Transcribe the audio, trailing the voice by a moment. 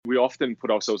often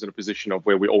put ourselves in a position of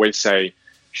where we always say,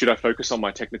 should I focus on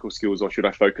my technical skills or should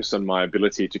I focus on my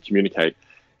ability to communicate?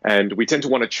 And we tend to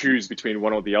want to choose between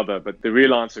one or the other. But the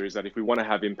real answer is that if we want to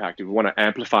have impact, if we want to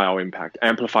amplify our impact,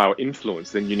 amplify our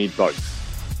influence, then you need both.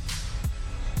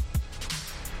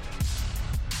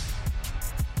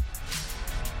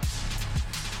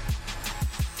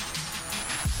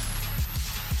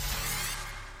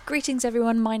 Greetings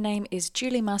everyone, my name is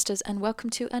Julie Masters and welcome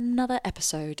to another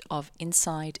episode of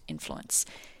Inside Influence,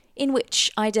 in which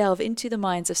I delve into the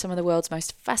minds of some of the world's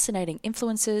most fascinating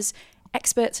influencers,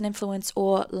 experts in influence,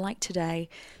 or like today,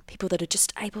 people that are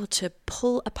just able to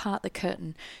pull apart the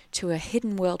curtain to a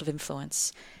hidden world of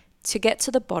influence to get to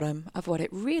the bottom of what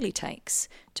it really takes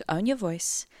to own your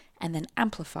voice and then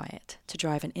amplify it to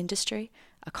drive an industry,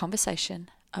 a conversation,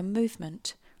 a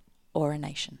movement, or a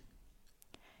nation.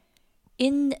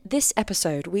 In this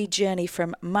episode, we journey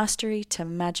from mastery to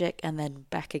magic and then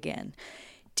back again,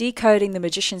 decoding the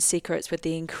magician's secrets with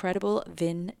the incredible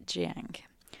Vinh Giang.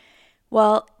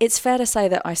 Well, it's fair to say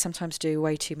that I sometimes do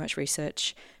way too much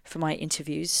research for my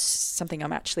interviews, something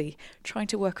I'm actually trying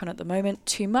to work on at the moment,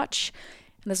 too much,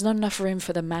 and there's not enough room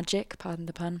for the magic, pardon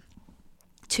the pun,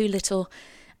 too little,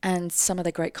 and some of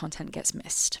the great content gets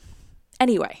missed.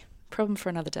 Anyway, problem for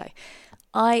another day.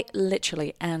 I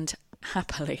literally and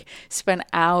happily spent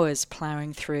hours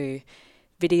ploughing through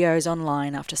videos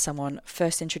online after someone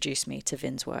first introduced me to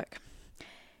Vinh's work.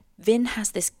 Vinh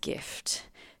has this gift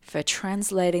for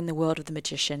translating the world of the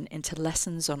magician into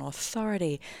lessons on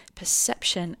authority,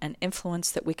 perception, and influence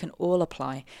that we can all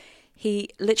apply. He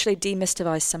literally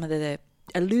demystifies some of the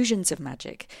illusions of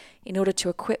magic in order to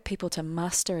equip people to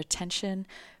master attention,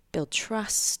 build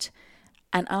trust,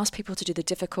 and ask people to do the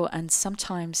difficult and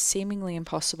sometimes seemingly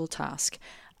impossible task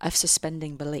of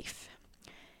suspending belief,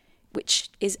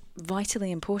 which is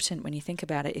vitally important when you think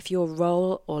about it. If your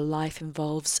role or life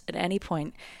involves at any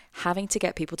point having to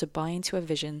get people to buy into a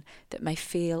vision that may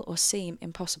feel or seem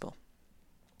impossible.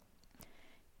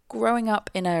 Growing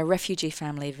up in a refugee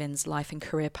family, Vinh's life and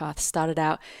career path started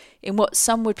out in what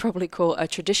some would probably call a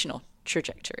traditional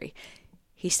trajectory.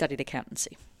 He studied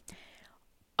accountancy,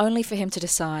 only for him to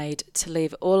decide to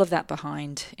leave all of that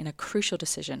behind in a crucial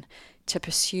decision to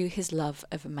pursue his love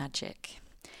of magic.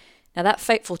 Now that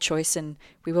fateful choice, and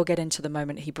we will get into the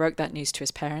moment he broke that news to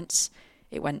his parents,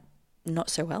 it went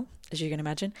not so well, as you can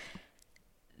imagine.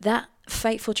 That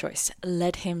fateful choice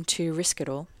led him to risk it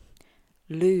all,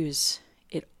 lose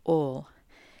it all,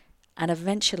 and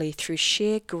eventually through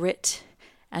sheer grit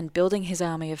and building his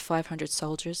army of 500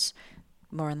 soldiers,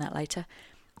 more on that later,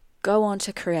 go on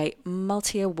to create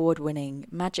multi-award-winning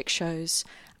magic shows,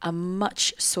 a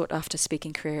much sought-after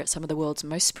speaking career at some of the world's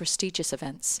most prestigious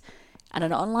events, and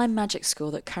an online magic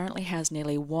school that currently has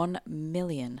nearly 1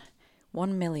 million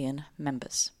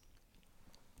members.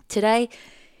 Today,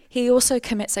 he also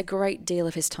commits a great deal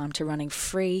of his time to running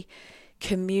free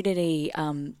community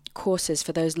courses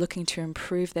for those looking to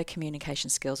improve their communication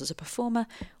skills as a performer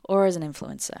or as an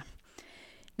influencer.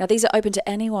 Now, these are open to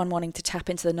anyone wanting to tap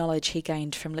into the knowledge he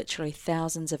gained from literally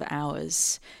thousands of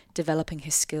hours developing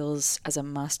his skills as a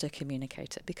master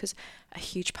communicator, because a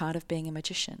huge part of being a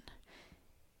magician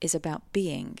is about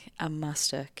being a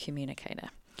master communicator.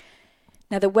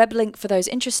 Now, the web link for those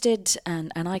interested,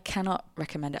 and I cannot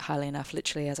recommend it highly enough,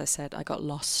 literally, as I said, I got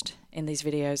lost in these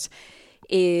videos,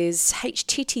 is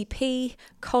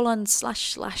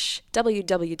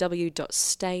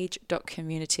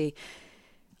http://www.stage.community.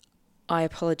 I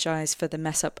apologize for the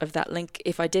mess up of that link.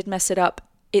 If I did mess it up,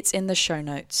 it's in the show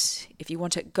notes. If you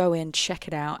want to go in, check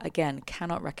it out. Again,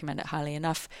 cannot recommend it highly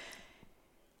enough.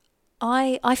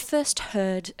 I first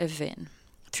heard of Vinh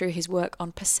through his work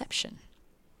on perception,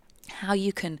 how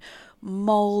you can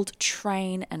mold,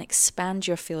 train, and expand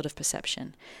your field of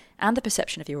perception and the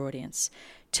perception of your audience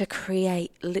to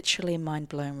create literally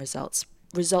mind-blowing results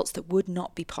that would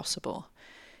not be possible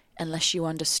unless you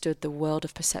understood the world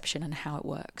of perception and how it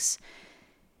works.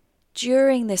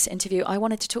 During this interview, I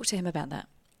wanted to talk to him about that,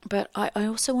 but I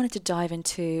also wanted to dive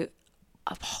into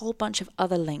a whole bunch of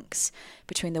other links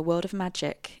between the world of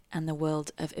magic and the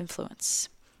world of influence.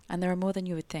 And there are more than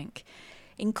you would think,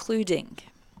 including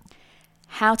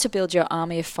how to build your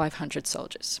army of 500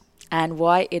 soldiers and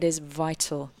why it is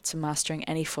vital to mastering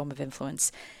any form of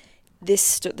influence. The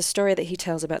story that he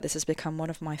tells about this has become one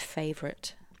of my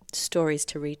favorite stories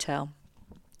to retell.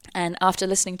 And after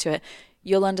listening to it,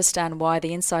 you'll understand why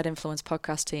the Inside Influence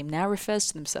podcast team now refers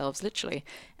to themselves literally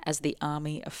as the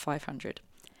Army of 500.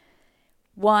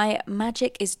 Why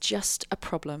magic is just a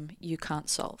problem you can't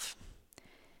solve.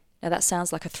 Now that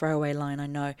sounds like a throwaway line, I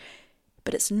know,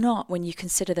 but it's not when you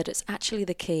consider that it's actually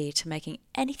the key to making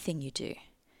anything you do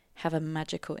have a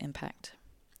magical impact.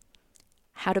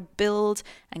 How to build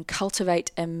and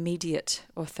cultivate immediate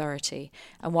authority,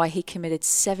 and why he committed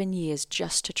 7 years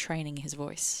just to training his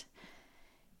voice.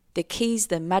 The keys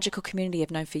the magical community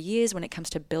have known for years when it comes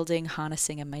to building,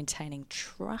 harnessing, and maintaining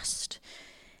trust.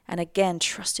 And again,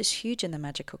 trust is huge in the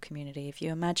magical community. If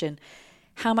you imagine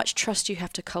how much trust you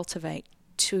have to cultivate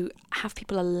to have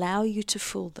people allow you to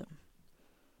fool them.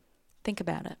 Think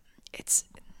about it. It's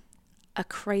a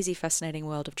crazy, fascinating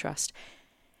world of trust.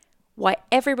 Why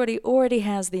everybody already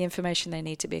has the information they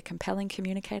need to be a compelling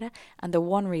communicator, and the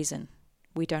one reason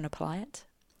we don't apply it.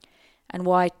 And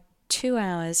why 2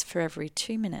 hours for every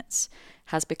 2 minutes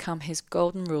has become his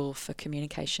golden rule for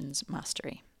communications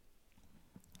mastery.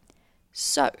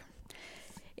 So,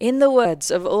 in the words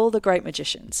of all the great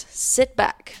magicians, sit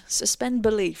back, suspend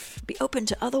belief, be open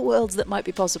to other worlds that might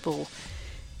be possible.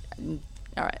 All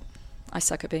right, I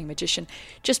suck at being a magician.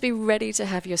 Just be ready to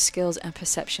have your skills and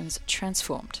perceptions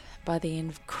transformed by the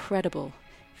incredible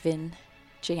Vinh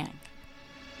Giang.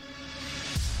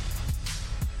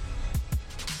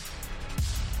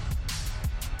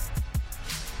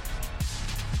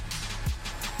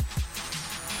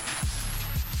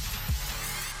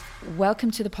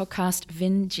 Welcome to the podcast,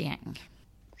 Vinh Giang.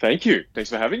 Thank you. Thanks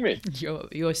for having me.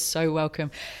 You're so welcome.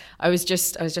 I was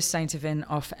just saying to Vinh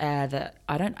off air that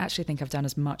I don't actually think I've done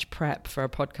as much prep for a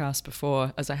podcast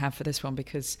before as I have for this one,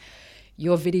 because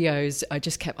your videos,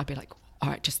 I'd be like, all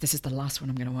right, this is the last one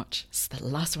I'm going to watch. This is the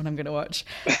last one I'm going to watch.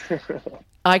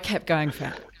 I kept going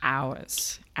for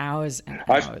hours and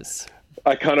hours.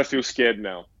 I kind of feel scared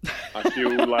now. I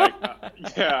feel like,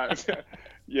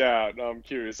 no, I'm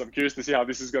curious. I'm curious to see how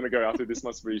this is going to go after this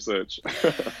much research.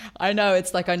 I know.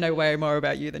 It's like I know way more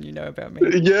about you than you know about me.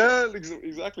 Yeah,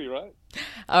 exactly right.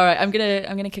 All right, I'm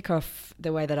gonna kick off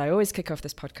the way that I always kick off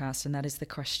this podcast, and that is the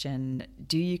question: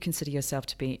 do you consider yourself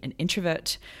to be an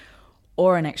introvert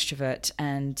or an extrovert?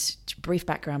 And brief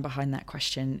background behind that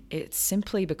question: it's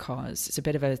simply because it's a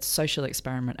bit of a social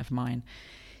experiment of mine.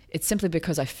 It's simply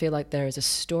because I feel like there is a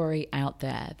story out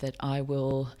there that I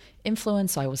will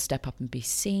influence. I will step up and be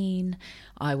seen.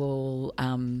 I will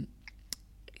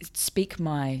speak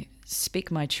my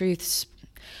truths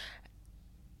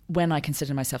when I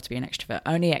consider myself to be an extrovert.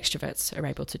 Only extroverts are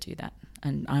able to do that,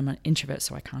 and I'm an introvert,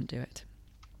 so I can't do it.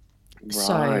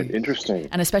 Right, interesting.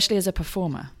 And especially as a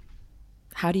performer,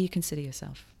 how do you consider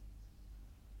yourself?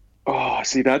 Oh,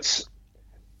 see,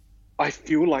 I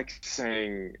feel like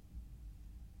saying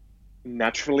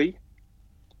naturally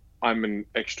I'm an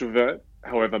extrovert.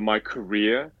 However, my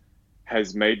career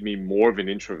has made me more of an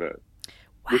introvert,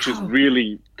 which is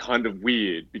really kind of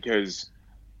weird because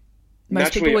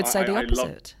most people would say the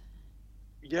opposite.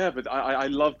 But I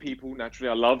love people naturally.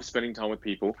 I love spending time with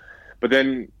people. But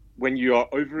then when you are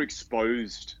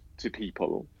overexposed to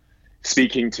people,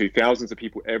 speaking to thousands of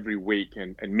people every week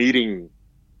and meeting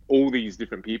all these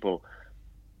different people,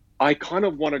 I kind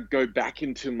of want to go back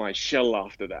into my shell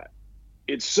after that.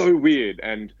 It's so weird,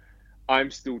 and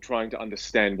I'm still trying to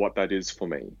understand what that is for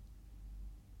me.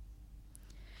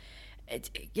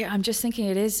 I'm just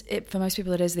thinking for most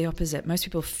people it is the opposite. Most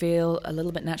people feel a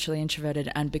little bit naturally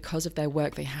introverted, and because of their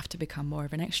work they have to become more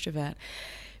of an extrovert.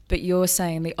 But you're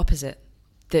saying the opposite,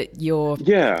 that your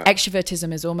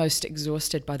extrovertism is almost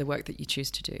exhausted by the work that you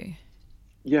choose to do.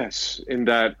 Yes, in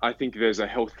that I think there's a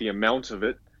healthy amount of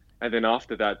it, and then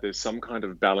after that there's some kind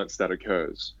of balance that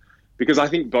occurs. Because I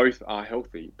think both are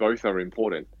healthy, both are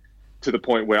important, to the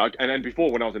point where, and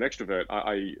before when I was an extrovert,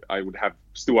 I would have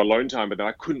still alone time, but then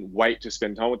I couldn't wait to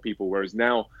spend time with people. Whereas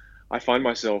now I find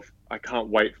myself, I can't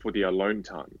wait for the alone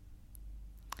time.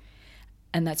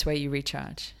 And that's where you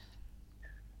recharge.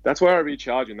 That's where I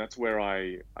recharge, and that's where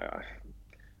I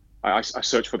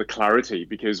search for the clarity,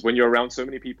 because when you're around so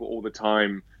many people all the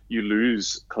time, you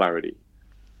lose clarity.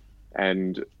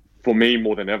 And for me,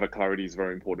 more than ever, clarity is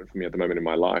very important for me at the moment in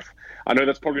my life. I know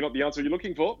that's probably not the answer you're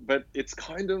looking for, but it's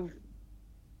kind of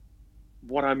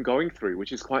what I'm going through,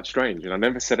 which is quite strange. And I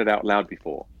never said it out loud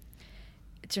before.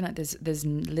 Do you know, there's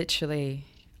literally,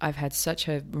 I've had such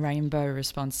a rainbow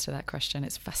response to that question.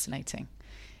 It's fascinating.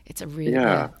 It's a really,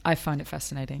 I find it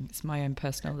fascinating. It's my own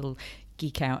personal little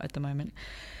geek out at the moment.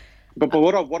 But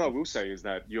what I will say is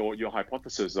that your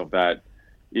hypothesis of that,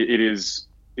 it is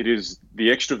the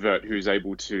extrovert who's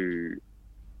able to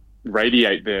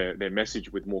radiate their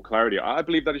message with more clarity. I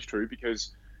believe that is true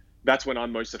because that's when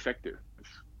I'm most effective.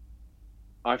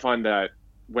 I find that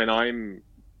when I'm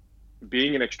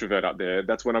being an extrovert out there,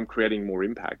 that's when I'm creating more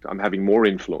impact. I'm having more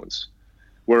influence.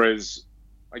 Whereas,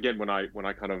 again, when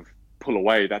I kind of pull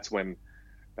away, that's when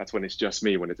it's just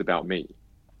me, when it's about me.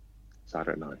 So I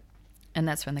don't know. And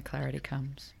that's when the clarity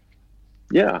comes.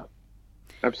 Yeah.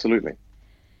 Absolutely.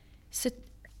 So,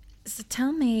 so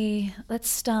tell me, let's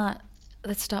start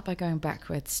by going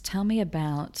backwards. Tell me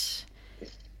about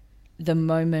the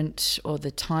moment or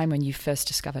the time when you first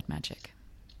discovered magic.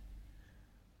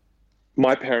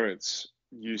 My parents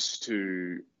used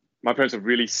to, my parents are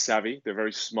really savvy. They're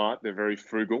very smart. They're very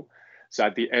frugal. So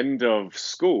at the end of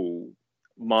school,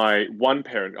 my one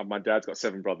parent, my dad's got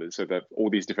seven brothers, so that all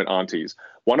these different aunties.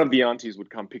 One of the aunties would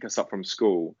come pick us up from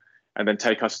school and then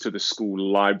take us to the school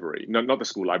library. No, not the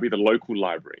school library, the local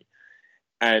library.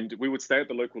 And we would stay at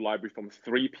the local library from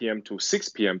 3 p.m. till 6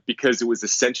 p.m. because it was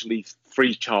essentially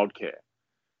free childcare,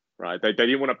 right? They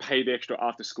didn't want to pay the extra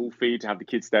after school fee to have the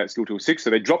kids stay at school till 6. So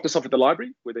they dropped us off at the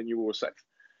library where they knew we were safe.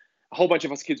 A whole bunch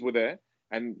of us kids were there.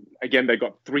 And again, they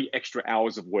got 3 extra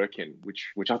hours of work in,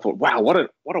 which I thought, wow, what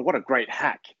a great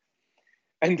hack.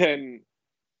 And then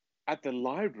at the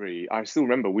library, I still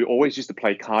remember we always used to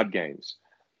play card games.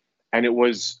 And it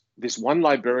was this one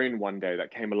librarian one day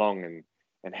that came along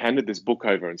and handed this book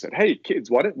over and said, hey, kids,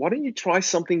 why don't you try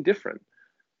something different?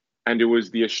 And it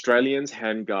was the Australian's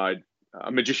Hand Guide,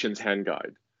 a magician's hand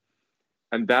guide.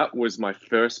 And that was my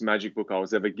first magic book I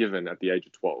was ever given at the age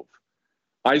of 12.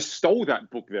 I stole that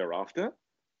book thereafter.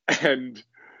 And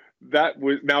that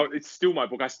was, now it's still my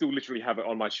book. I still literally have it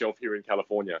on my shelf here in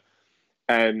California.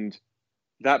 And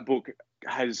that book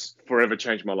has forever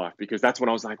changed my life because that's when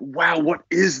I was like, wow, what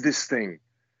is this thing?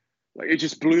 Like it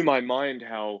just blew my mind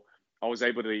how I was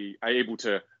able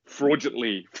to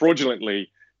fraudulently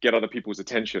get other people's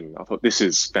attention. I thought this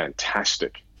is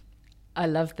fantastic. I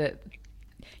love that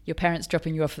your parents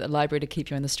dropping you off at the library to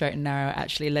keep you in the straight and narrow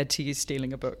actually led to you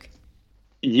stealing a book.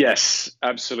 Yes,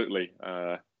 absolutely.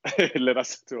 It led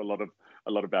us to a lot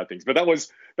of bad things, but that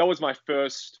was my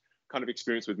first kind of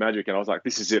experience with magic, and I was like,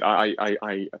 this is it. I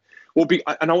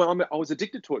was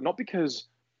addicted to it not because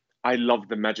I loved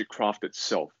the magic craft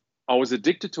itself. I was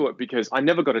addicted to it because I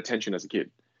never got attention as a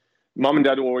kid. Mum and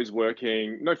dad were always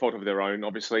working, no fault of their own,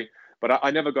 obviously, but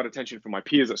I never got attention from my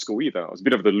peers at school either. I was a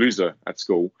bit of the loser at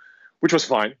school, which was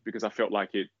fine because I felt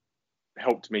like it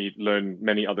helped me learn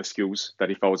many other skills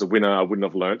that if I was a winner, I wouldn't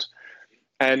have learned.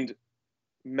 And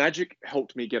magic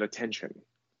helped me get attention.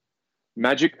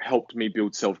 Magic helped me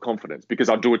build self-confidence because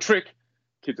I'd do a trick.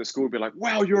 Kids at school would be like,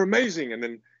 wow, you're amazing. And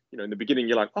then, in the beginning,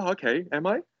 you're like, oh, okay, am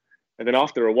I? And then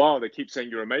after a while, they keep saying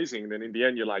you're amazing. And then in the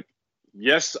end, you're like,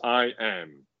 yes, I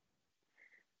am.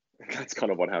 That's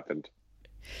kind of what happened.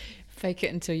 Fake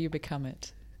it until you become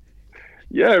it.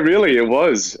 Yeah, really, it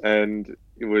was. And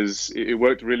it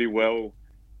worked really well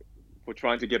for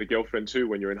trying to get a girlfriend too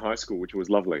when you're in high school, which was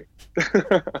lovely.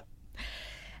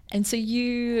 And so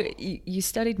you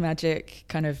studied magic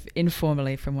kind of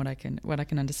informally, from what I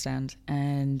can understand,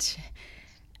 and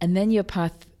then your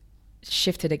path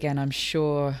shifted again, I'm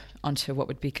sure, onto what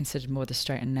would be considered more the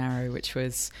straight and narrow, which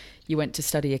was you went to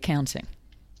study accounting.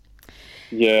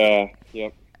 Yeah, yeah.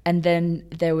 And then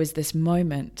there was this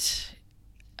moment,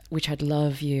 which I'd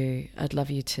love you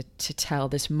to tell,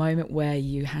 this moment where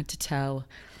you had to tell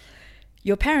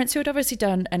your parents, who had obviously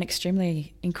done an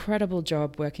extremely incredible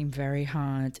job working very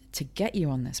hard to get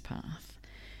you on this path,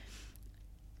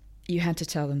 you had to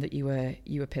tell them that you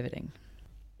were pivoting.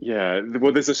 Yeah,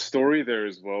 well, there's a story there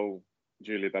as well,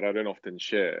 Julia, that I don't often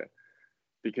share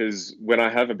because when I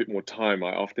have a bit more time,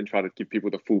 I often try to give people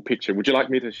the full picture. Would you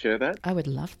like me to share that? I would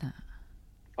love that.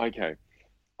 Okay.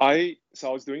 So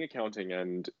I was doing accounting,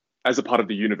 and as a part of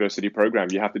the university program,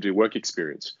 you have to do work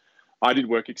experience. I did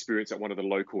work experience at one of the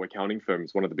local accounting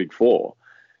firms, one of the big four.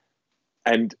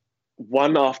 And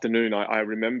one afternoon, I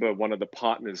remember one of the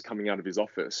partners coming out of his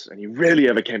office, and he rarely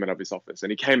ever came out of his office.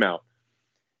 And he came out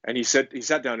and he sat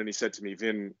down and he said to me,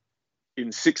 Vin,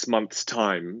 in 6 months'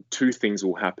 time, two things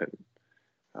will happen.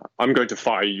 I'm going to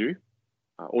fire you,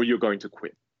 or you're going to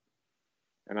quit.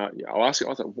 And I asked him,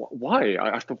 I was like, why?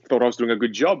 I thought I was doing a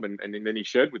good job. And then he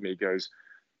shared with me, he goes,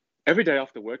 every day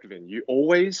after work, Vin, you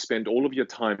always spend all of your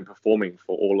time performing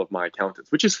for all of my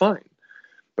accountants, which is fine.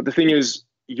 But the thing is,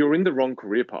 you're in the wrong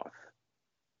career path.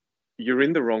 You're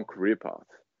in the wrong career path.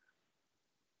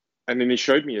 And then he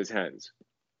showed me his hands.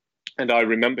 And I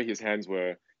remember his hands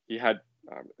he had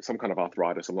some kind of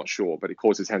arthritis, I'm not sure, but it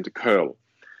caused his hand to curl.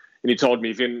 And he told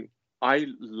me, Vin, I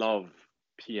love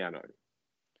piano.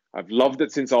 I've loved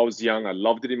it since I was young. I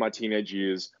loved it in my teenage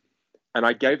years. And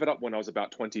I gave it up when I was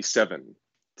about 27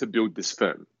 to build this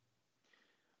firm.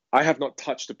 I have not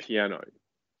touched a piano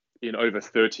in over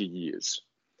 30 years.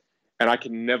 And I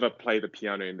can never play the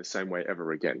piano in the same way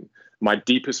ever again. My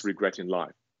deepest regret in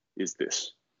life is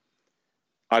this.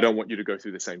 I don't want you to go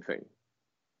through the same thing.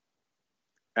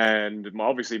 And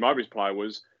obviously my reply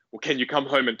was, well, can you come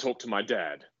home and talk to my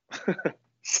dad?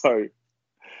 So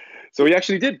So he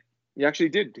actually did. He actually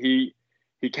did. He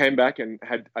came back and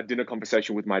had a dinner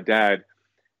conversation with my dad,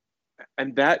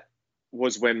 and that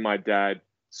was when my dad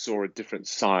saw a different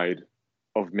side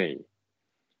of me.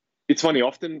 It's funny,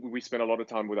 often we spend a lot of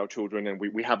time with our children and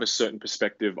we have a certain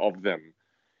perspective of them.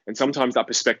 And sometimes that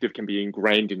perspective can be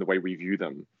ingrained in the way we view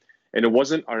them. And it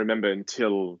wasn't, I remember,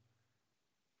 until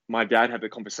my dad had the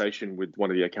conversation with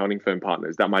one of the accounting firm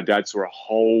partners that my dad saw a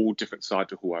whole different side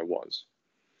to who I was.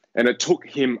 And it took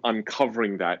him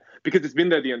uncovering that, because it's been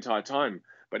there the entire time,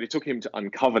 but it took him to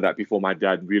uncover that before my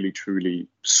dad really, truly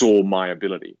saw my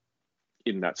ability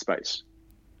in that space.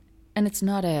 And it's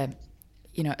not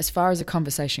as far as a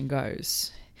conversation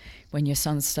goes, when your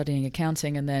son's studying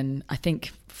accounting, and then I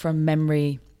think from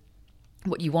memory,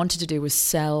 what you wanted to do was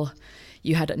sell.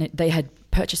 They had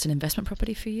purchased an investment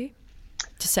property for you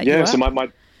to set you up. So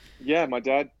my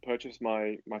dad purchased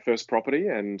my first property,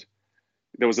 and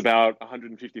there was about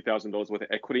 $150,000 worth of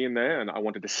equity in there, and I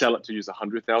wanted to sell it to use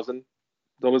 $100,000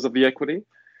 of the equity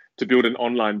to build an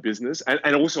online business.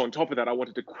 And also on top of that, I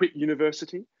wanted to quit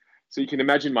university. So you can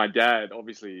imagine my dad,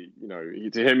 obviously,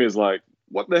 to him is like,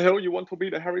 what the hell you want for me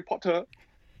to Harry Potter?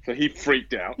 So he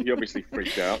freaked out. He obviously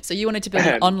freaked out. So you wanted to build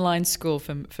an online school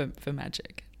for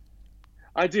magic?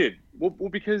 I did. Well,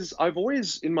 because I've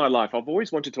always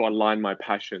wanted to align my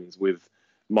passions with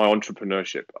my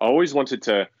entrepreneurship. I always wanted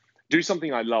to do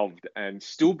something I loved and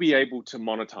still be able to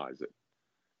monetize it.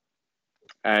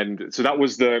 And so that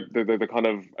was the kind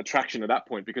of attraction at that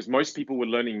point, because most people were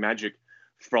learning magic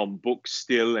from books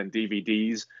still and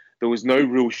DVDs. There was no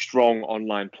real strong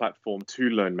online platform to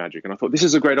learn magic. And I thought, this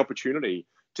is a great opportunity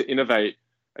to innovate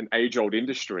an age-old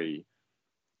industry.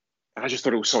 And I just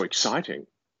thought it was so exciting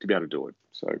to be able to do it.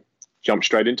 So jumped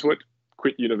straight into it,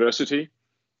 quit university,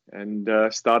 and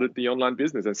started the online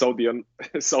business and sold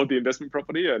the investment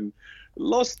property and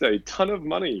lost a ton of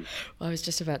money. Well, I was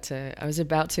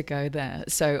about to go there.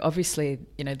 So obviously,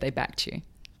 they backed you.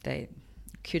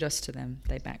 Kudos to them.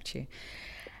 They backed you.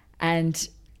 And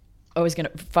I was going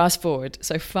to fast forward.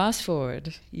 So fast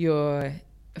forward, you're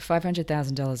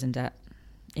 $500,000 in debt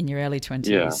in your early 20s.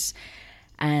 Yeah.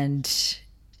 And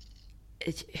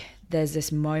there's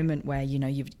this moment where,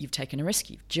 you've taken a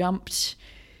risk, you've jumped,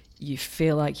 you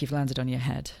feel like you've landed on your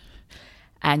head,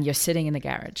 and you're sitting in the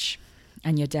garage,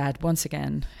 and your dad comes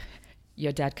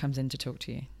in to talk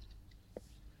to you.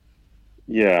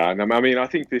 Yeah, and I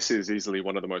think this is easily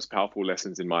one of the most powerful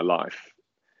lessons in my life.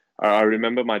 I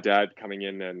remember my dad coming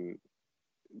in, and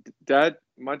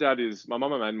my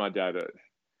mum and my dad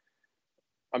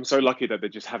I'm so lucky that they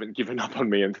just haven't given up on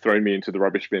me and thrown me into the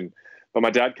rubbish bin. But my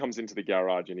dad comes into the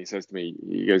garage and he says to me,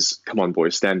 he goes, "Come on, boy,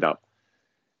 stand up."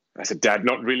 I said, "Dad,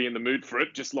 not really in the mood for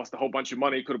it. Just lost a whole bunch of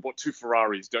money. Could have bought 2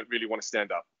 Ferraris. Don't really want to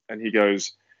stand up." And he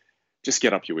goes, "Just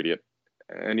get up, you idiot."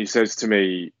 And he says to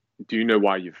me, "Do you know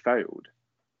why you've failed?"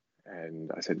 And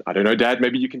I said, "I don't know, Dad.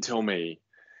 Maybe you can tell me."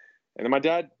 And then my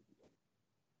dad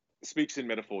speaks in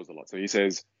metaphors a lot. So he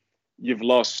says, "You've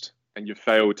lost and you've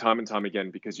failed time and time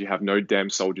again because you have no damn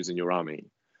soldiers in your army."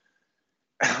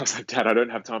 And I was like, "Dad, I don't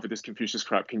have time for this Confucius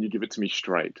crap. Can you give it to me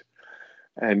straight?"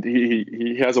 And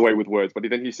he has a way with words, but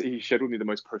then he shared with me the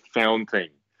most profound thing.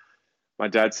 My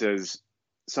dad says,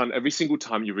 "Son, every single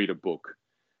time you read a book,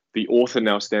 the author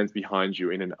now stands behind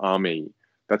you in an army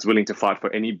that's willing to fight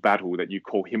for any battle that you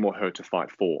call him or her to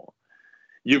fight for.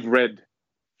 You've read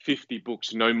 50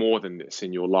 books, no more than this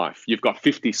in your life. You've got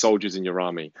 50 soldiers in your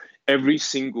army. Every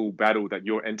single battle that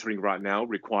you're entering right now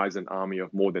requires an army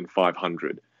of more than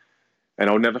 500. And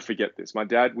I'll never forget this. My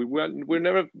dad,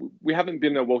 we haven't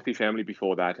been a wealthy family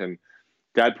before that. And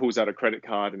Dad pulls out a credit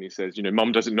card and he says,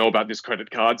 "Mum doesn't know about this credit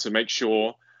card, so make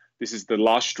sure this is the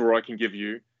last straw I can give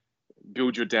you.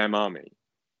 Build your damn army."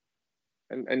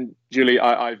 And Julie,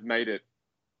 I've made it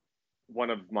one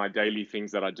of my daily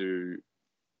things that I do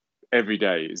every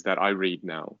day is that I read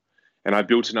now. And I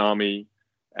built an army,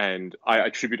 and I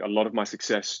attribute a lot of my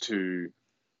success to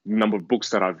the number of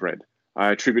books that I've read.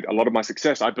 I attribute a lot of my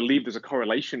success. I believe there's a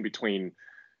correlation between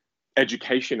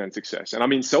education and success. And I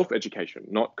mean self-education,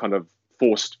 not kind of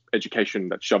forced education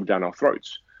that's shoved down our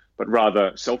throats, but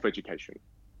rather self-education.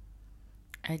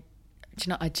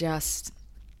 I just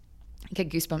get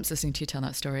goosebumps listening to you tell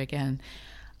that story again.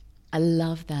 I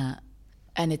love that.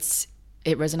 And it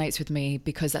resonates with me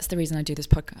because that's the reason I do this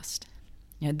podcast.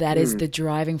 That is the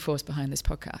driving force behind this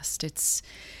podcast. It's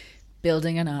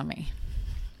building an army.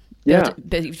 Yeah.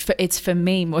 It's for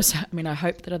me more so. I mean, I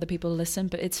hope that other people listen,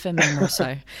 but it's for me more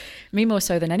so. Me more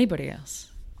so than anybody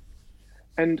else.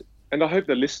 And I hope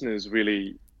the listeners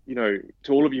really, to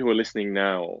all of you who are listening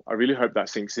now, I really hope that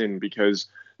sinks in, because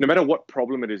no matter what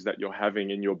problem it is that you're having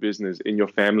in your business, in your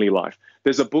family life,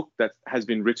 there's a book that has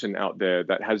been written out there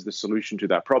that has the solution to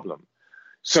that problem.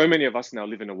 So many of us now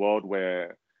live in a world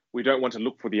where we don't want to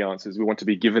look for the answers. We want to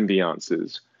be given the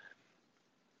answers.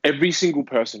 Every single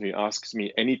person who asks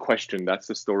me any question, that's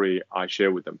the story I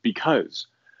share with them, because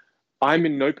I'm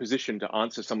in no position to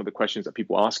answer some of the questions that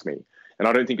people ask me. And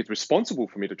I don't think it's responsible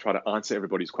for me to try to answer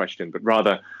everybody's question, but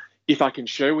rather, if I can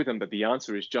share with them that the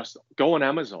answer is just go on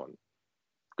Amazon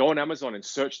and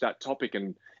search that topic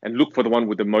and look for the one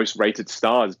with the most rated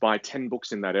stars, buy 10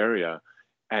 books in that area,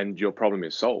 and your problem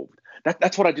is solved.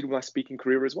 That's what I did with my speaking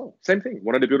career as well. Same thing.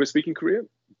 Wanted to build a speaking career,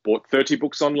 bought 30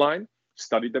 books online,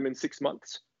 studied them in 6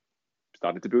 months,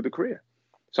 started to build a career.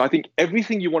 So I think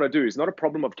everything you want to do is not a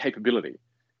problem of capability.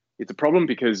 It's a problem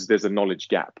because there's a knowledge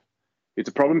gap. It's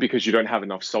a problem because you don't have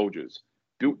enough soldiers.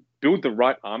 Build the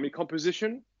right army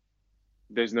composition.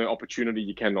 There's no opportunity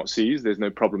you cannot seize. There's no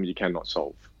problem you cannot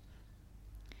solve.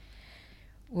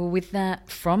 Well,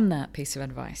 from that piece of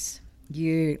advice,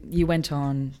 you went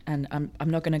on, and I'm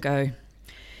not going to go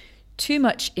too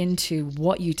much into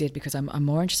what you did because I'm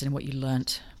more interested in what you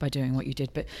learnt by doing what you did.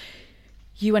 But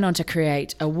you went on to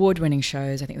create award-winning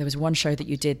shows. I think there was one show that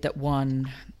you did that won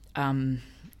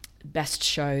Best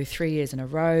Show 3 years in a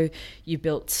row. You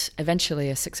built eventually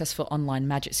a successful online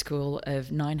magic school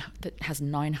that has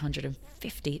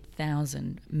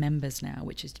 950,000 members now,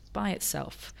 which is by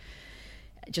itself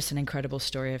just an incredible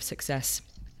story of success.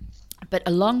 But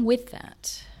along with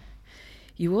that,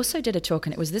 you also did a talk,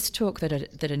 and it was this talk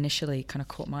that initially kind of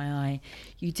caught my eye.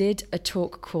 You did a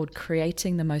talk called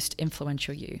Creating the Most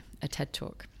Influential You, a TED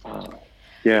Talk.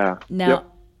 Yeah. Now, yep.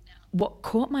 What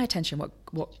caught my attention, what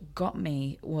got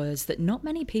me, was that not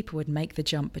many people would make the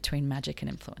jump between magic and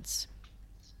influence.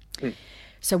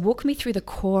 So walk me through the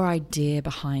core idea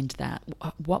behind that.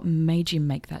 What made you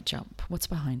make that jump? What's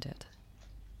behind it?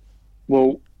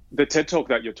 Well, the TED Talk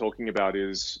that you're talking about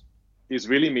is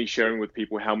really me sharing with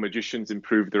people how magicians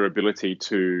improve their ability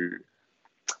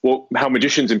how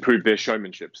magicians improve their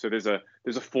showmanship. So there's a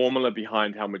formula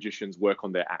behind how magicians work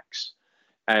on their acts.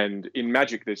 And in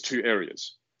magic, there's 2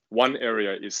 areas. One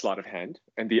area is sleight of hand,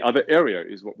 and the other area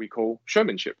is what we call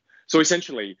showmanship. So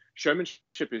essentially,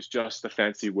 showmanship is just a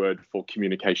fancy word for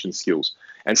communication skills.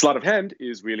 And sleight of hand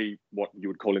is really what you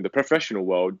would call in the professional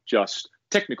world just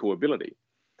technical ability.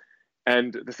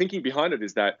 And the thinking behind it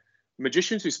is that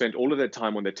magicians who spend all of their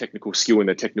time on their technical skill and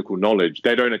their technical knowledge,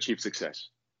 they don't achieve success.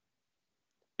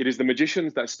 It is the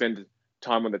magicians that spend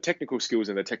time on the technical skills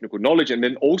and their technical knowledge, and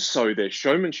then also their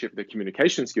showmanship, their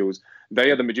communication skills,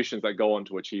 they are the magicians that go on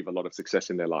to achieve a lot of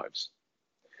success in their lives.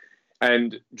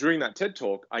 And during that TED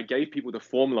Talk, I gave people the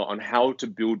formula on how to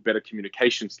build better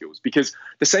communication skills, because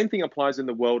the same thing applies in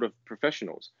the world of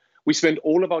professionals. We spend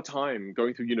all of our time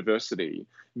going through university,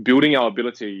 building our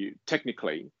ability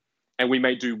technically, and we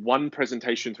may do one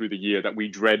presentation through the year that we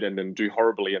dread and then do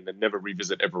horribly and then never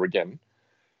revisit ever again.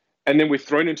 And then we're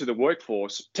thrown into the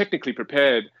workforce, technically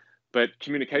prepared, but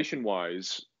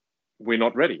communication-wise, we're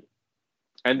not ready.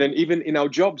 And then even in our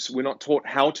jobs, we're not taught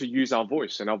how to use our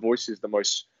voice. And our voice is the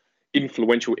most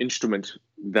influential instrument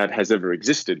that has ever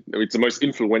existed. It's the most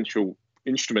influential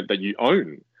instrument that you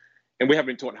own. And we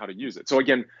haven't been taught how to use it. So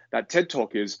again, that TED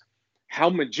Talk is how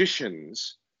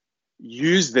magicians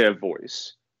use their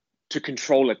voice to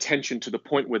control attention to the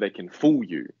point where they can fool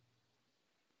you.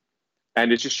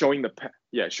 And it's just showing the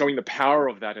power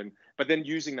of that, but then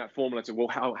using that formula to, well,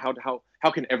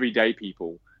 how can everyday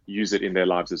people use it in their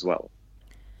lives as well?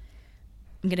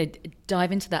 I'm going to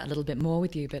dive into that a little bit more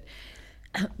with you, but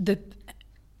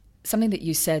something that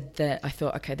you said that I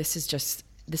thought, okay, this is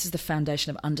the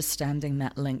foundation of understanding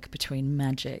that link between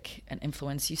magic and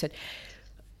influence. You said,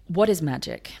 what is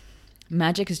magic?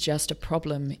 Magic is just a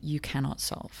problem you cannot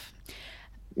solve.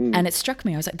 And it struck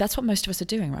me. I was like, that's what most of us are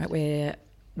doing, right?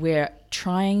 We're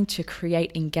trying to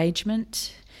create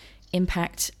engagement,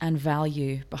 impact, and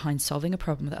value behind solving a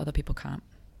problem that other people can't.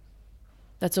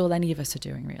 That's all any of us are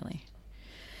doing, really.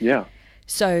 Yeah.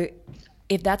 So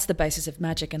if that's the basis of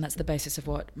magic and that's the basis of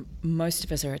what most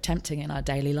of us are attempting in our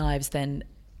daily lives, then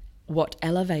what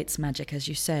elevates magic, as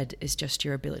you said, is just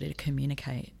your ability to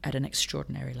communicate at an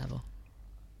extraordinary level.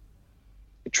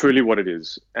 Truly what it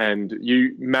is. And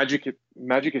magic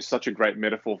is such a great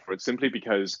metaphor for it, simply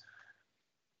because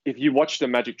if you watch the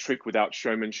magic trick without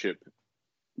showmanship,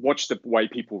 watch the way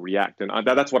people react. And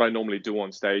that's what I normally do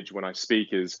on stage when I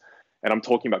speak and I'm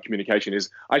talking about communication,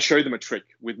 is I show them a trick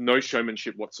with no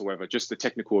showmanship whatsoever, just the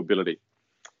technical ability.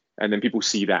 And then people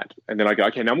see that. And then I go,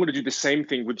 okay, now I'm going to do the same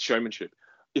thing with showmanship.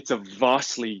 It's a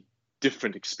vastly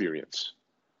different experience,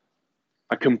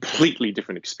 a completely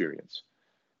different experience.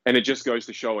 And it just goes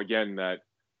to show again that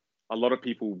a lot of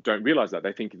people don't realize that.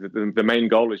 They think that the main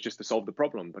goal is just to solve the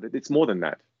problem, but it's more than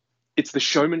that. It's the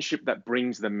showmanship that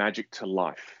brings the magic to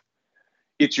life.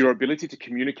 It's your ability to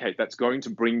communicate that's going to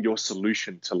bring your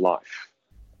solution to life.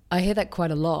 I hear that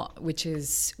quite a lot, which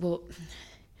is, well,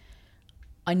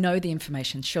 I know the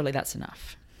information. Surely that's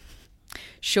enough.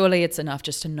 Surely it's enough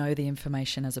just to know the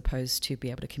information as opposed to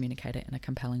be able to communicate it in a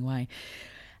compelling way.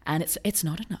 And it's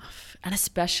not enough. And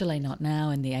especially not now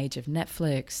in the age of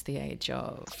Netflix, the age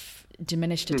of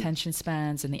diminished attention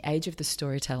spans, and the age of the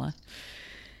storyteller.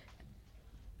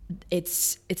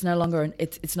 It's no longer,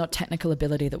 it's not technical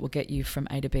ability that will get you from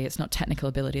A to B. It's not technical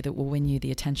ability that will win you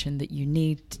the attention that you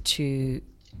need to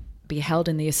be held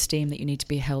in the esteem that you need to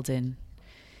be held in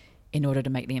order to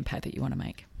make the impact that you want to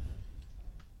make.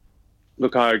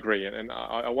 Look, I agree. And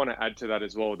I want to add to that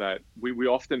as well, that we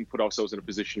often put ourselves in a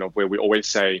position of where we always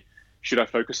say, should I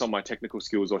focus on my technical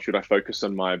skills or should I focus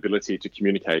on my ability to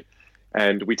communicate?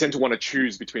 And we tend to want to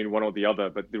choose between one or the other,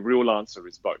 but the real answer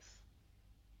is both.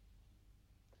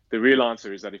 The real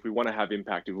answer is that if we want to have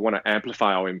impact, if we want to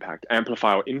amplify our impact,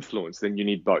 amplify our influence, then you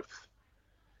need both.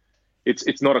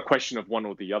 It's not a question of one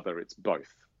or the other, it's both.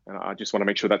 And I just want to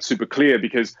make sure that's super clear,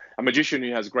 because a magician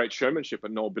who has great showmanship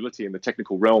but no ability in the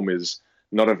technical realm is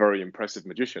not a very impressive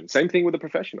magician. Same thing with a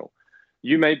professional.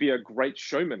 You may be a great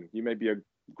showman. You may be a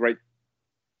great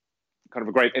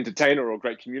entertainer or a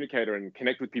great communicator and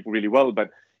connect with people really well.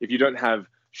 But if you don't have a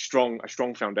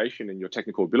strong foundation in your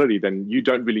technical ability, then you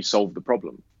don't really solve the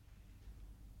problem.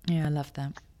 Yeah, I love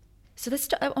that. So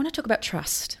I want to talk about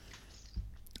trust.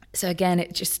 So again,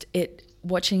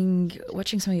 watching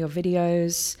some of your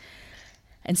videos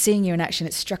and seeing you in action,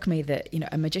 it struck me that,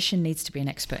 a magician needs to be an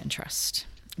expert in trust,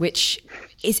 which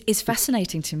is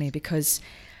fascinating to me, because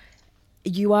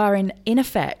you are in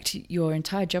effect, your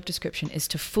entire job description is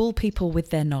to fool people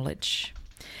with their knowledge.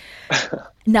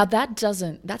 Now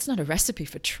that's not a recipe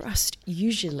for trust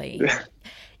usually.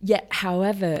 Yet,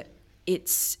 however,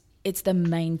 it's the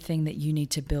main thing that you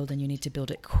need to build, and you need to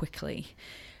build it quickly.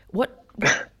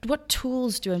 What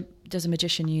tools does a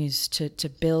magician use to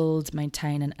build,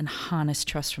 maintain, and harness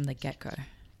trust from the get-go?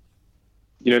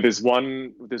 There's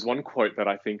one quote that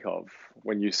I think of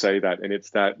when you say that, and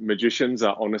it's that magicians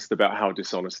are honest about how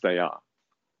dishonest they are.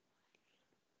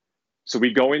 So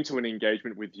we go into an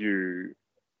engagement with you,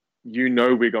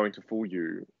 we're going to fool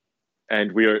you,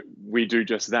 and we do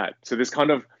just that. So there's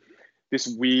kind of this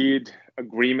weird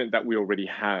agreement that we already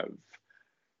have.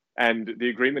 And the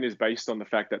agreement is based on the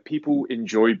fact that people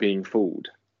enjoy being fooled.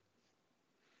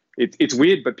 It's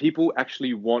weird, but people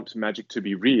actually want magic to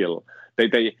be real.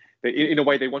 They in a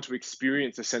way, they want to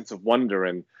experience a sense of wonder.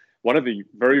 And one of the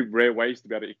very rare ways to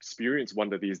be able to experience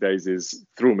wonder these days is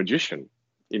through a magician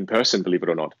in person, believe it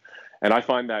or not. And I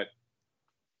find that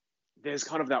there's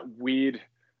kind of that weird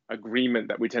agreement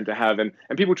that we tend to have. And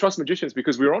people trust magicians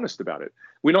because we're honest about it.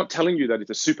 We're not telling you that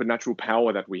it's a supernatural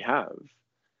power that we have.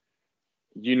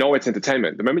 It's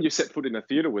entertainment. The moment you set foot in a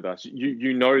theater with us,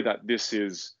 you know that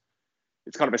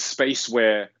it's kind of a space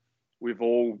where we've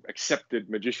all accepted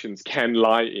magicians can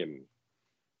lie in.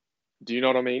 Do you know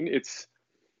what I mean?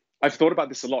 I've thought about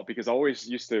this a lot, because I always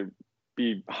used to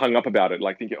be hung up about it,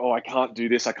 like thinking, I can't do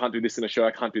this in a show,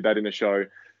 I can't do that in a show.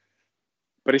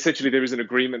 But essentially there is an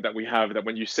agreement that we have that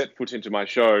when you set foot into my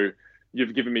show,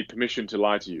 you've given me permission to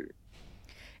lie to you.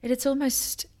 It's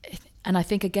almost, and I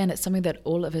think, again, it's something that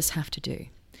all of us have to do.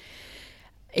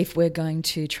 If we're going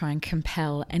to try and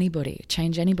compel anybody,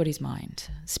 change anybody's mind,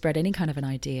 spread any kind of an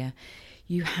idea,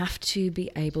 you have to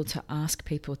be able to ask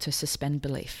people to suspend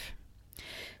belief.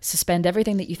 Suspend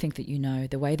everything that you think that you know,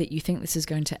 the way that you think this is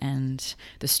going to end,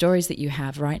 the stories that you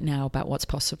have right now about what's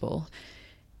possible.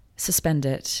 Suspend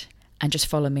it and just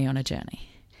follow me on a journey.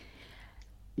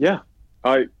 Yeah,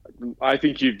 I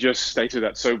think you've just stated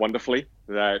that so wonderfully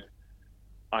that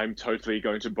I'm totally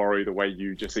going to borrow the way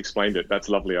you just explained it. That's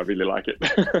lovely. I really like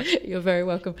it. You're very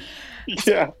welcome.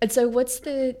 Yeah. And so what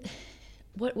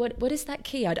is that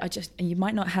key? And you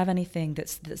might not have anything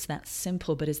that's that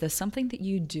simple, but is there something that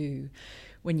you do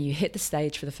when you hit the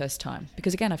stage for the first time?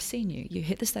 Because again, I've seen you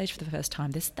hit the stage for the first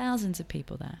time. There's thousands of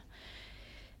people there.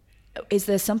 Is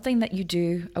there something that you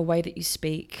do, a way that you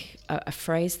speak, a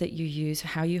phrase that you use,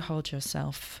 how you hold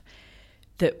yourself,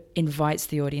 that invites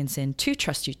the audience in to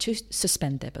trust you, to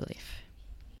suspend their belief?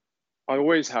 I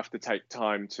always have to take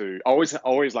time I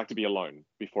always like to be alone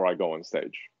before I go on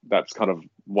stage. That's kind of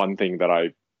one thing that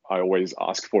I always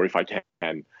ask for if I can.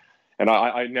 And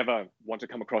I never want to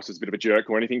come across as a bit of a jerk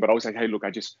or anything, but I always say, hey, look, I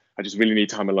just really need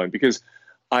time alone, because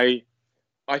I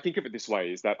think of it this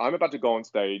way, is that I'm about to go on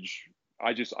stage.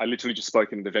 I literally just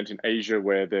spoke at an event in Asia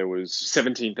where there was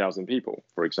 17,000 people,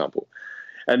 for example.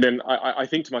 And then I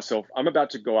think to myself, I'm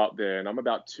about to go out there and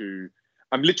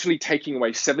I'm literally taking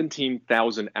away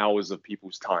 17,000 hours of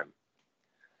people's time,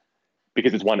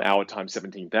 because it's 1 hour times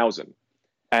 17,000.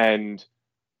 And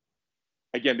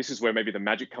again, this is where maybe the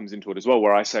magic comes into it as well,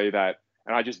 where I say that,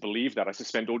 and I just believe that, I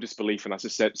suspend all disbelief and I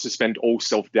suspend all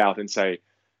self-doubt and say,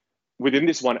 within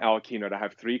this 1 hour keynote, I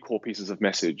have three core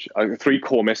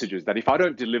messages that if I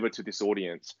don't deliver to this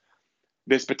audience,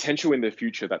 there's potential in their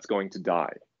future that's going to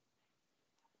die.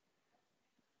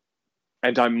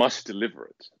 And I must deliver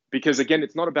it. Because again,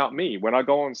 it's not about me. When I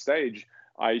go on stage,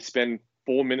 I spend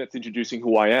 4 minutes introducing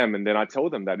who I am, and then I tell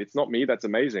them that it's not me that's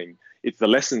amazing, it's the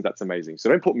lesson that's amazing. So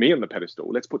don't put me on the pedestal,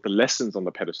 let's put the lessons on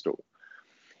the pedestal.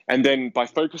 And then by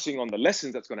focusing on the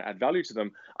lessons that's going to add value to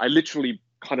them, I literally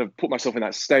kind of put myself in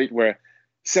that state where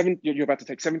you're about to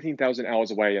take 17,000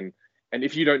 hours away, and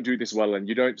if you don't do this well and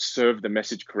you don't serve the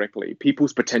message correctly,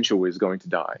 people's potential is going to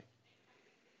die.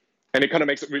 And it kind of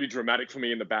makes it really dramatic for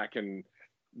me in the back, and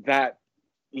that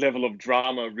level of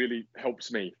drama really helps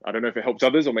me. I don't know if it helps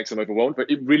others or makes them overwhelmed, but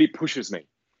it really pushes me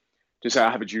to say I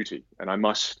have a duty and I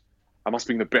must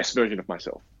bring the best version of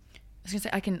myself. I was going to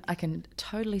say, I can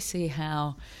totally see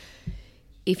how,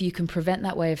 if you can prevent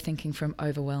that way of thinking from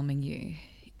overwhelming you,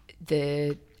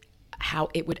 how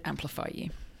it would amplify you.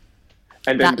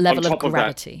 And that level of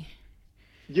gravity.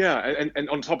 And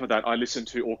on top of that, I listen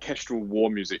to orchestral war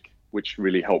music, which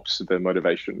really helps the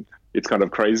motivation. It's kind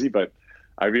of crazy, but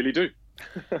I really do.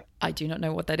 I do not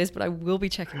know what that is, but I will be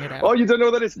checking it out. Oh, you don't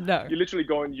know what that is? No. You literally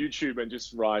go on YouTube and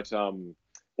just write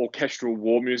orchestral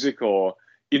war music or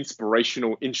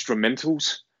inspirational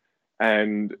instrumentals.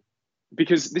 And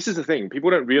because this is the thing,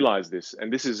 people don't realize this,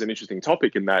 and this is an interesting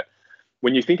topic in that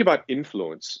when you think about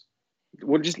influence,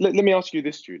 well, just let me ask you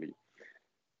this, Julie.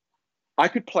 I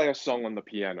could play a song on the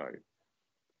piano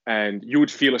and you would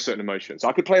feel a certain emotion. So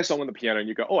I could play a song on the piano and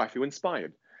you go, oh, I feel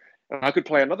inspired. And I could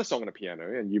play another song on the piano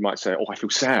and you might say, oh, I feel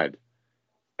sad.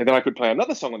 And then I could play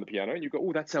another song on the piano and you go,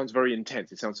 oh, that sounds very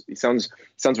intense. It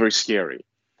sounds very scary.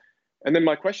 And then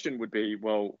my question would be,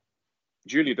 well,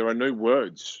 Julie, there are no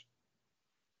words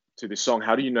to this song.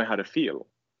 How do you know how to feel?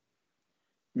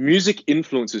 Music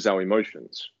influences our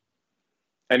emotions,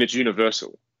 and it's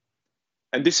universal.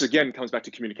 And this, again, comes back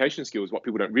to communication skills. What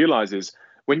people don't realize is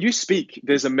when you speak,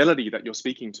 there's a melody that you're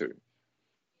speaking to.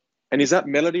 And is that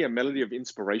melody a melody of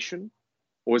inspiration?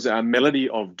 Or is it a melody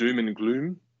of doom and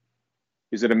gloom?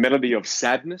 Is it a melody of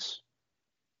sadness?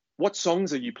 What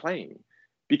songs are you playing?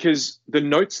 Because the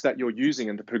notes that you're using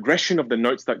and the progression of the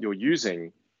notes that you're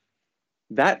using,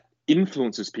 that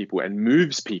influences people and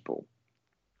moves people.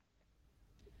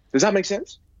 Does that make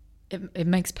sense? It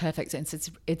makes perfect sense.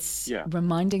 It's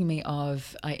reminding me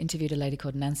of, I interviewed a lady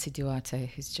called Nancy Duarte,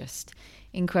 who's just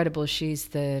incredible. She's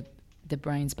the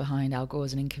brains behind Al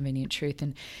Gore's An Inconvenient Truth,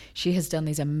 and she has done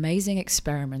these amazing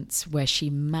experiments where she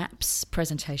maps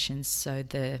presentations. So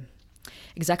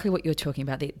exactly what you're talking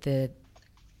about, the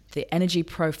energy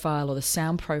profile or the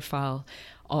sound profile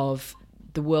of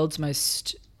the world's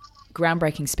most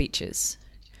groundbreaking speeches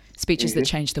that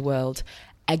changed the world,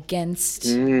 against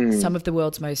some of the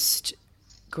world's most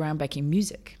groundbreaking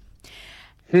music.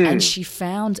 And she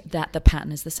found that the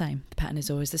pattern is the same. The pattern is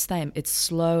always the same. It's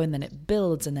slow and then it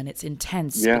builds and then it's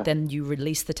intense, but then you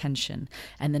release the tension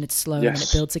and then it's slow and then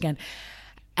it builds again.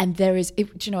 And there is,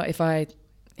 if I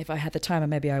had the time, and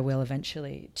maybe I will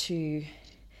eventually, to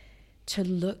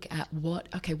look at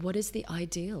what is the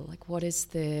ideal? Like, what is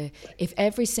if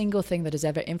every single thing that has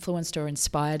ever influenced or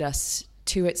inspired us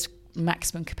to its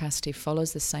maximum capacity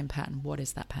follows the same pattern, what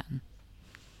is that pattern?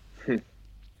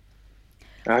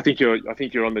 I think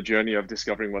you're on the journey of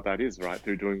discovering what that is, right,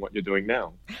 through doing what you're doing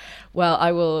now. Well,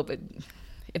 I will.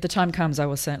 If the time comes,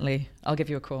 I'll give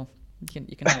you a call. You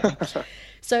can help me.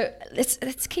 So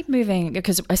let's keep moving,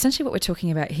 because essentially what we're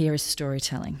talking about here is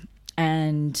storytelling,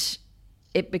 and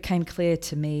it became clear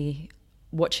to me,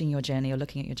 watching your journey or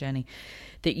looking at your journey,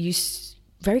 that you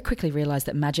very quickly realized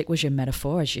that magic was your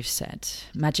metaphor, as you've said.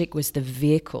 Magic was the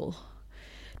vehicle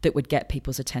that would get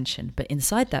people's attention. But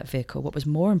inside that vehicle, what was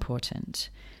more important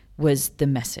was the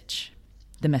message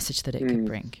that it could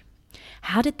bring.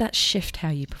 How did that shift how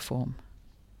you perform?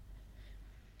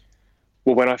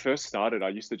 Well, when I first started, I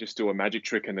used to just do a magic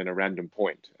trick and then a random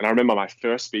point. And I remember my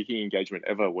first speaking engagement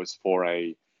ever was for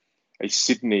a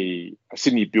Sydney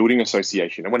building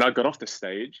association. And when I got off the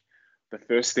stage, the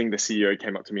first thing the CEO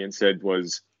came up to me and said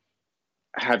was,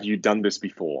 "Have you done this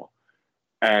before?"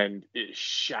 And it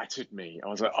shattered me. I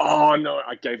was like, oh no,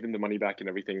 I gave them the money back and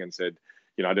everything and said,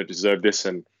 I don't deserve this.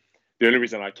 And the only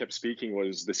reason I kept speaking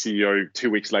was the CEO 2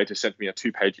 weeks later sent me a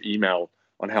 2-page email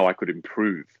on how I could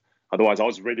improve. Otherwise, I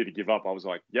was ready to give up. I was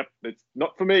like, yep, it's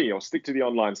not for me. I'll stick to the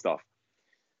online stuff.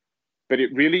 But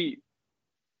the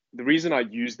reason I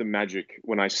use the magic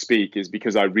when I speak is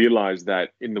because I realize that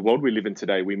in the world we live in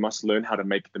today, we must learn how to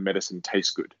make the medicine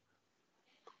taste good.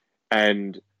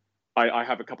 And I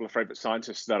have a couple of favorite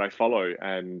scientists that I follow.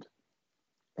 And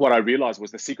what I realized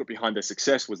was the secret behind their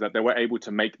success was that they were able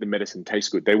to make the medicine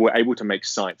taste good. They were able to make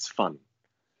science fun.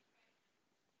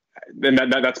 And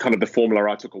that's kind of the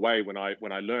formula I took away when I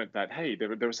learned that, hey,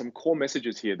 there are some core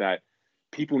messages here that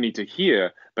people need to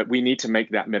hear, but we need to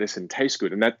make that medicine taste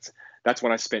good. And that's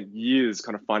when I spent years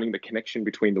kind of finding the connection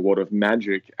between the world of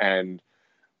magic and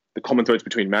the common threads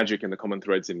between magic and the common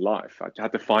threads in life. I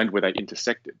had to find where they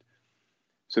intersected.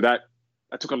 So that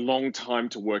took a long time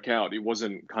to work out. It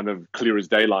wasn't kind of clear as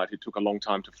daylight. It took a long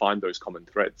time to find those common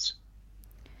threads.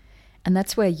 And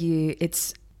that's where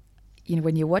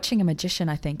when you're watching a magician,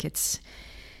 I think it's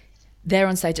there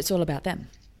on stage, it's all about them.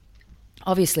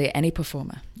 Obviously, any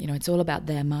performer, it's all about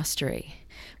their mastery.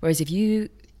 Whereas if you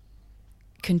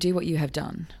can do what you have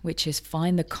done, which is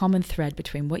find the common thread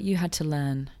between what you had to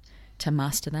learn to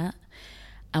master that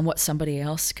and what somebody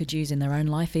else could use in their own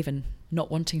life, even not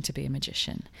wanting to be a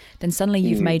magician, then suddenly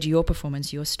you've made your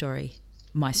performance, your story,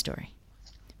 my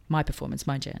performance,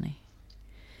 my journey.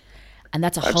 And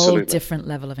that's a whole different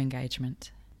level of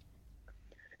engagement.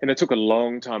 And it took a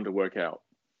long time to work out.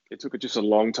 It took just a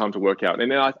long time to work out.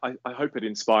 And I hope it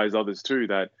inspires others too,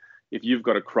 that if you've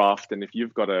got a craft and if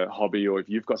you've got a hobby or if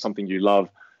you've got something you love,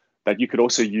 that you could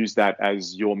also use that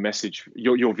as your message,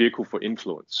 your vehicle for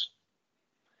influence.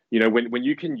 When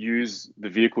you can use the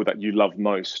vehicle that you love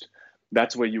most,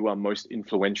 that's where you are most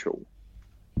influential.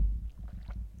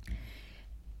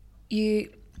 You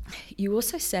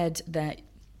also said that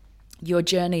your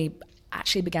journey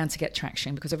actually began to get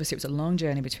traction, because obviously it was a long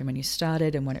journey between when you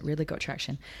started and when it really got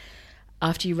traction,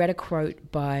 after you read a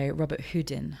quote by Robert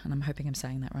Houdin, and I'm hoping I'm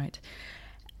saying that right.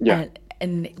 Yeah.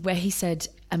 And where he said,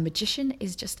 a magician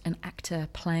is just an actor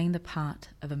playing the part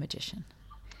of a magician.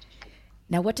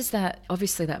 Now, what does that,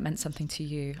 obviously that meant something to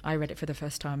you. I read it for the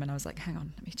first time and I was like, hang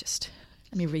on,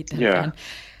 let me read that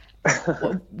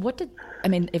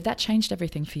again. If that changed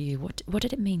everything for you, what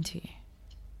did it mean to you?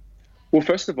 Well,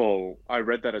 first of all, I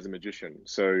read that as a magician.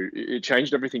 So it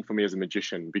changed everything for me as a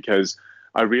magician, because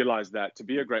I realized that to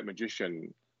be a great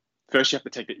magician, first you have to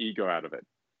take the ego out of it.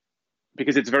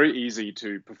 Because it's very easy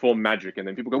to perform magic and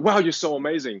then people go, wow, you're so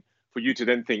amazing, for you to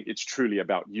then think it's truly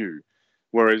about you.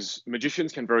 Whereas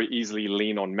magicians can very easily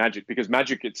lean on magic, because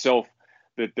magic itself,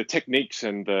 the techniques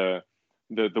and the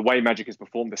way magic is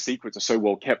performed, the secrets are so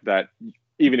well kept that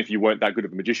even if you weren't that good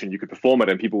of a magician, you could perform it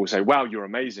and people will say, wow, you're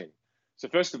amazing. So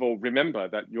first of all, remember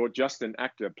that you're just an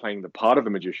actor playing the part of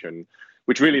a magician,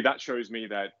 which really that shows me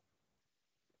that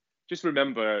just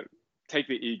remember, take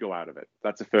the ego out of it.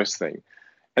 That's the first thing.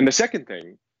 And the second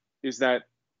thing is that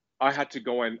I had to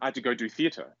go do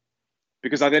theater,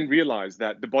 because I then realized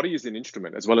that the body is an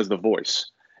instrument as well as the voice.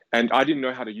 And I didn't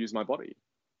know how to use my body.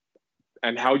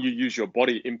 And how you use your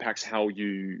body impacts how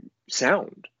you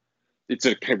sound. It's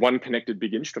one connected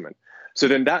big instrument. So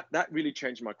then that really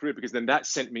changed my career, because then that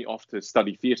sent me off to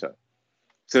study theater.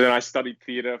 So then I studied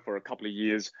theater for a couple of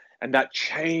years, and that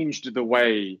changed the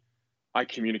way I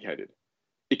communicated.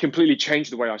 It completely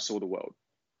changed the way I saw the world.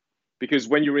 Because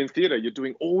when you're in theater, you're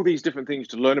doing all these different things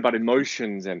to learn about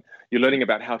emotions, and you're learning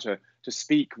about how to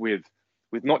speak with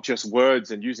not just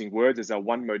words and using words as our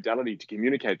one modality to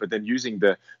communicate, but then using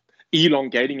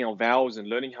elongating our vowels and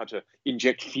learning how to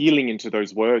inject feeling into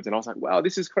those words. And I was like, wow,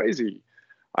 this is crazy.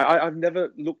 I've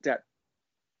never looked at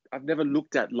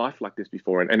life like this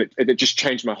before. And it just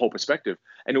changed my whole perspective.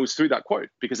 And it was through that quote,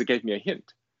 because it gave me a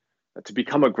hint that to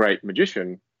become a great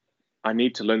magician, I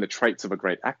need to learn the traits of a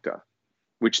great actor,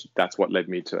 which that's what led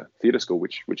me to theater school,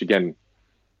 which again,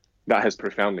 that has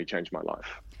profoundly changed my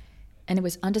life. And it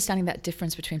was understanding that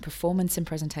difference between performance and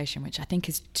presentation, which I think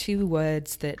is two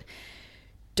words that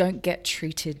don't get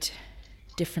treated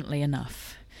differently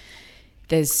enough.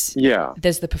 There's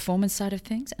the performance side of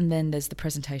things, and then there's the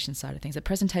presentation side of things. The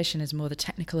presentation is more the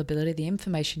technical ability, the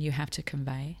information you have to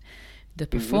convey. The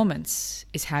performance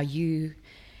is how you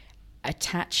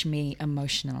attach me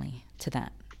emotionally to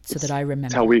that, so that I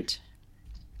remember it.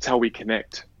 It's how we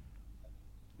connect.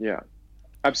 Yeah,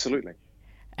 absolutely.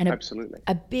 And absolutely.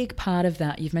 A big part of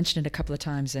that, you've mentioned it a couple of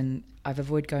times, and I've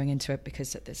avoided going into it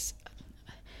because there's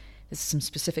some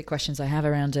specific questions I have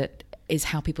around it, is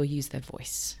how people use their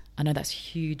voice. I know that's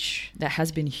huge. That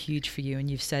has been huge for you. And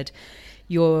you've said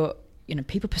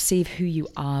people perceive who you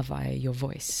are via your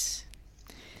voice.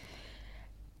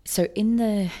 So in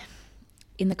the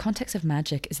context of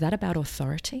magic, is that about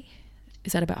authority?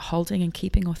 Is that about holding and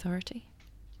keeping authority?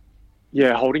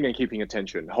 Yeah, holding and keeping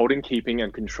attention, holding, keeping,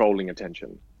 and controlling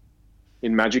attention.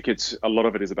 In magic, it's a lot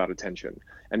of it is about attention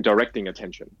and directing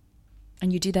attention.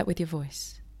 And you do that with your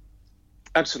voice.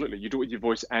 Absolutely. You do it with your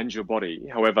voice and your body.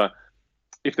 However,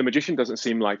 if the magician doesn't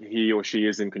seem like he or she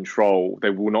is in control, they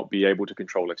will not be able to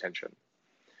control attention.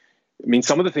 I mean,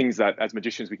 some of the things that as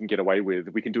magicians we can get away with,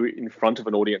 we can do it in front of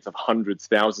an audience of hundreds,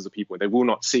 thousands of people, and they will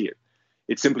not see it.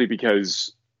 It's simply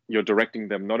because you're directing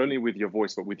them not only with your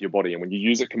voice, but with your body. And when you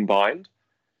use it combined,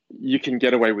 you can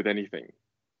get away with anything.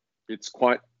 It's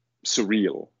quite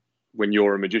surreal when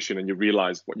you're a magician and you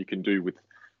realize what you can do with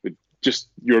just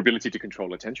your ability to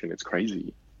control attention. It's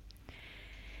crazy.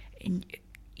 And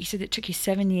you said it took you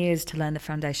 7 years to learn the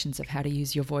foundations of how to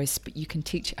use your voice, but you can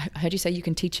teach. I heard you say you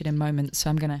can teach it in moments.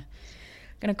 So I'm gonna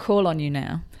call on you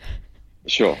now.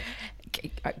 Sure.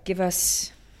 Give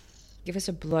us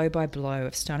a blow by blow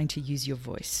of starting to use your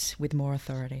voice with more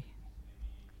authority.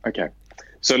 Okay.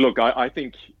 So look, I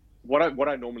think what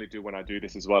I normally do when I do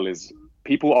this as well is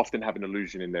people often have an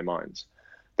illusion in their minds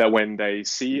that when they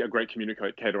see a great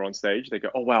communicator on stage, they go,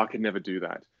 oh, wow, I could never do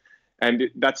that.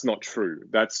 And that's not true.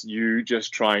 That's you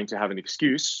just trying to have an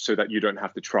excuse so that you don't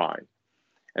have to try.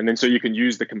 And then so you can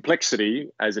use the complexity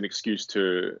as an excuse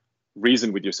to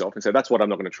reason with yourself and say, that's what I'm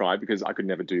not going to try because I could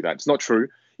never do that. It's not true.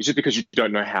 It's just because you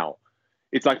don't know how.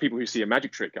 It's like people who see a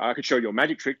magic trick. I could show you a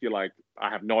magic trick. You're like, I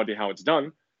have no idea how it's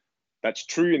done. That's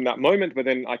true in that moment, but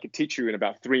then I could teach you in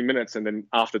about 3 minutes. And then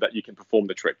after that, you can perform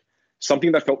the trick.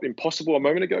 Something that felt impossible a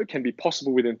moment ago can be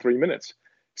possible within 3 minutes.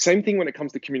 Same thing when it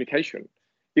comes to communication.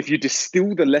 If you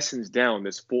distill the lessons down,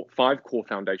 there's 5 core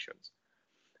foundations.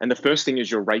 And the first thing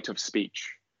is your rate of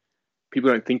speech.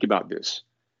 People don't think about this,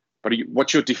 but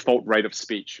what's your default rate of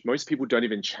speech? Most people don't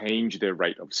even change their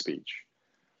rate of speech.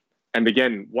 And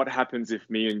again, what happens if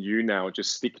me and you now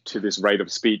just stick to this rate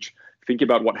of speech? Think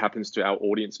about what happens to our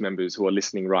audience members who are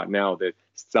listening right now. They're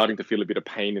starting to feel a bit of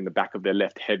pain in the back of their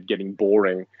left head, getting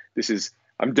boring.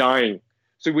 I'm dying.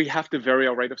 So we have to vary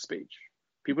our rate of speech.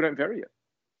 People don't vary it.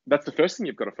 That's the first thing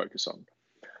you've got to focus on.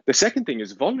 The second thing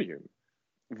is volume.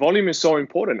 Volume is so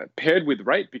important, paired with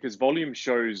rate, because volume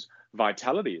shows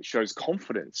vitality. It shows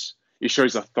confidence. It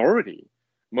shows authority.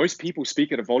 Most people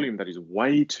speak at a volume that is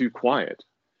way too quiet.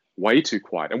 Way too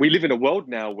quiet. And we live in a world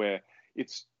now where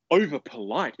it's over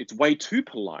polite. It's way too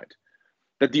polite.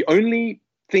 That the only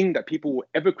thing that people will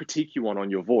ever critique you on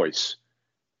your voice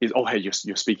is, oh, hey,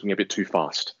 you're speaking a bit too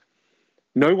fast.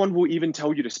 No one will even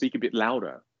tell you to speak a bit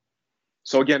louder.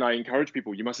 So again, I encourage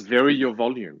people, you must vary your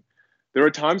volume. There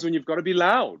are times when you've got to be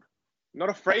loud. I'm not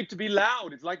afraid to be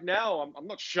loud. It's like now, I'm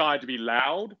not shy to be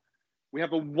loud. We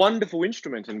have a wonderful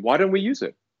instrument, and why don't we use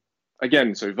it?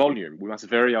 Again, so volume, we must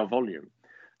vary our volume.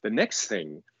 The next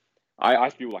thing, I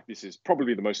feel like this is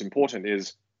probably the most important,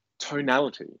 is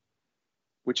tonality,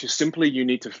 which is simply you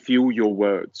need to feel your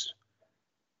words.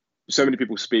 So many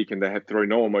people speak and they throw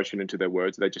no emotion into their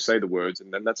words. They just say the words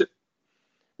and then that's it.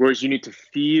 Whereas you need to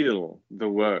feel the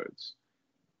words.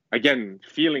 Again,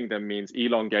 feeling them means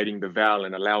elongating the vowel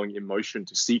and allowing emotion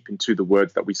to seep into the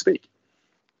words that we speak.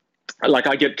 Like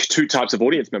I get 2 types of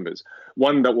audience members.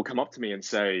 One that will come up to me and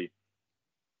say,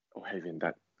 oh, hey, Vin,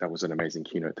 that was an amazing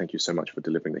keynote. Thank you so much for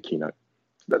delivering the keynote.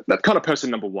 That kind of person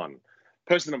number 1.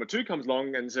 Person number 2 comes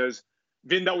along and says,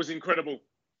 Vin, that was incredible.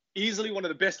 Easily one of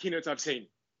the best keynotes I've seen.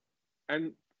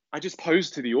 And I just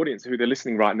posed to the audience who they're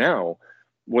listening right now,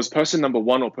 was person number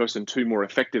 1 or person 2 more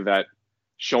effective at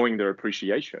showing their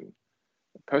appreciation?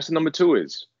 Person number 2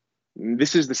 is.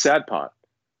 This is the sad part.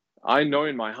 I know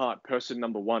in my heart, person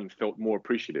number 1 felt more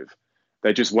appreciative.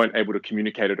 They just weren't able to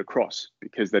communicate it across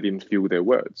because they didn't feel their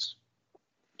words.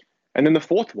 And then the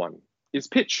 4th one is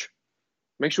pitch.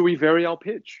 Make sure we vary our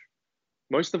pitch.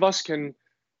 Most of us can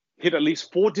hit at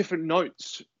least 4 different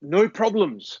notes, no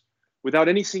problems, without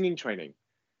any singing training.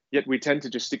 Yet we tend to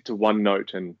just stick to one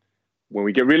note. And when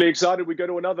we get really excited, we go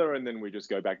to another, and then we just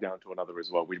go back down to another as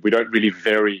well. We don't really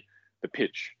vary the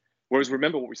pitch. Whereas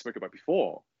remember what we spoke about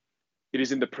before, it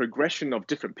is in the progression of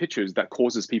different pitches that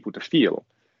causes people to feel.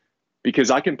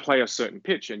 Because I can play a certain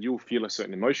pitch and you'll feel a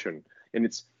certain emotion. And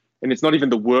it's not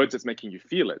even the words that's making you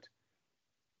feel it.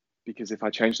 Because if I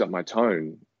changed up my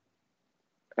tone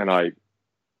and I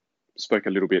spoke a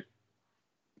little bit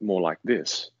more like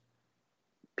this,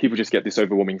 people just get this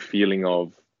overwhelming feeling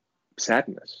of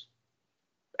sadness.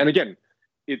 And again,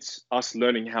 it's us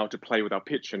learning how to play with our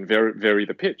pitch and vary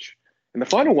the pitch. And the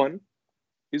final one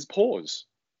is pause.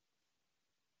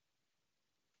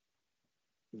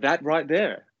 That right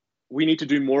there. We need to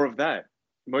do more of that.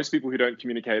 Most people who don't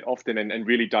communicate often and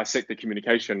really dissect the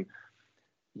communication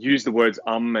use the words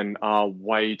and ah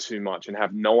way too much and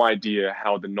have no idea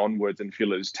how the non-words and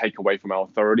fillers take away from our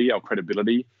authority, our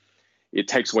credibility. It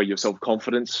takes away your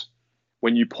self-confidence.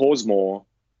 When you pause more,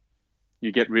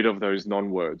 you get rid of those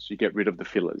non-words. You get rid of the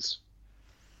fillers.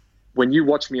 When you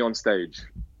watch me on stage,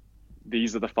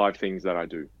 these are the 5 things that I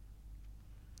do.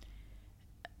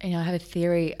 You know, I have a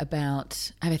theory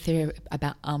about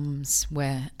ums,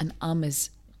 where an is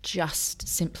just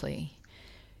simply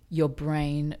your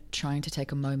brain trying to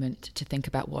take a moment to think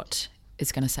about what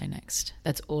it's going to say next.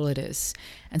 That's all it is.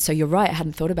 And so you're right, I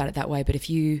hadn't thought about it that way, but if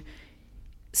you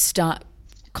start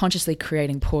consciously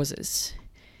creating pauses,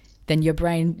 then your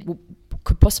brain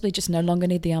could possibly just no longer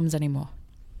need the ums anymore.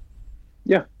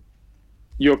 Yeah,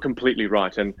 you're completely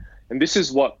right. And this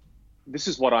is what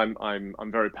I'm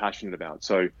very passionate about.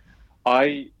 So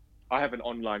I have an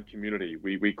online community.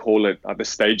 We call it the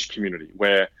stage community,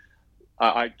 where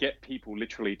I get people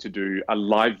literally to do a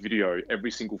live video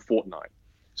every single fortnight.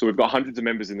 So we've got hundreds of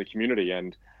members in the community,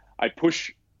 and I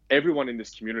push everyone in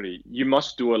this community, you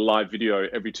must do a live video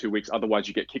every 2 weeks, otherwise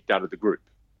you get kicked out of the group.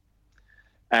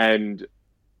 And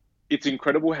it's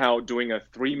incredible how doing a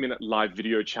 3-minute live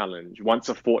video challenge once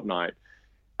a fortnight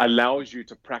allows you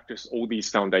to practice all these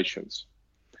foundations,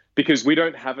 because we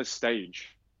don't have a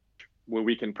stage where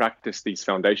we can practice these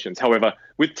foundations. However,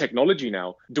 with technology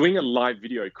now, doing a live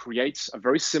video creates a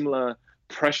very similar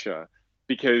pressure,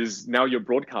 because now you're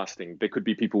broadcasting. There could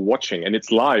be people watching, and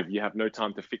it's live. You have no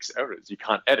time to fix errors. You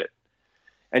can't edit.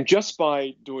 And just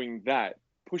by doing that,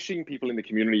 pushing people in the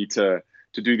community to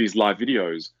do these live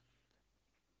videos,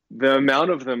 the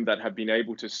amount of them that have been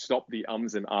able to stop the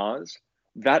ums and ahs,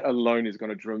 that alone is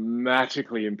going to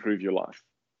dramatically improve your life.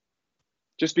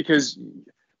 Just because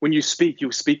when you speak,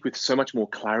 you'll speak with so much more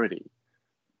clarity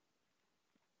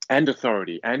and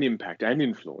authority and impact and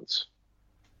influence.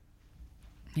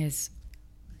 Yes.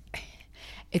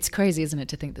 It's crazy, isn't it,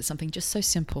 to think that something just so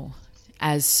simple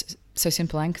and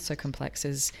so complex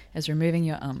as removing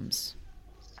your ums.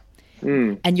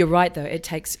 And you're right, though, it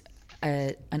takes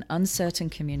an uncertain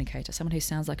communicator, someone who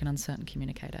sounds like an uncertain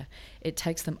communicator, it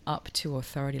takes them up to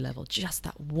authority level, just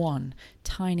that one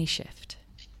tiny shift.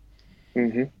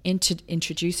 Into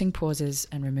introducing pauses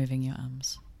and removing your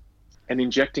ums. And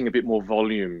injecting a bit more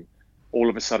volume all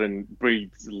of a sudden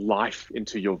breathes life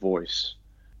into your voice.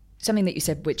 Something that you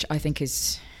said, which I think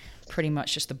is pretty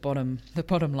much just the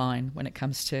bottom line when it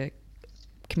comes to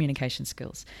communication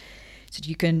skills. So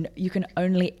you can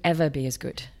only ever be as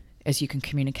good as you can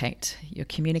communicate. Your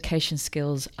communication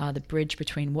skills are the bridge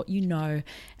between what you know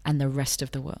and the rest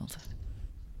of the world.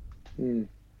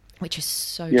 Which is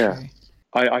so true.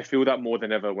 I feel that more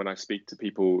than ever when I speak to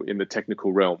people in the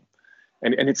technical realm.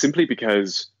 And it's simply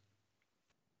because,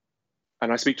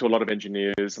 and I speak to a lot of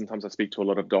engineers, sometimes I speak to a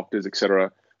lot of doctors,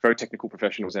 etc., very technical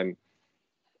professionals. And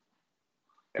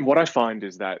what I find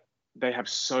is that they have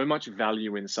so much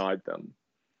value inside them.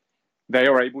 They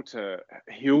are able to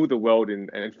heal the world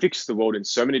and fix the world in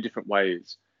so many different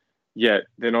ways, yet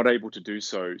they're not able to do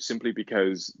so simply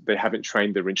because they haven't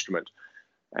trained their instrument.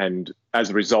 And as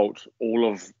a result, all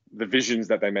of the visions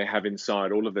that they may have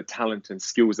inside, all of the talent and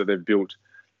skills that they've built,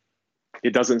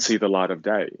 it doesn't see the light of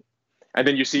day. And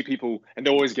then you see people, and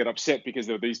they always get upset because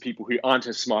there are these people who aren't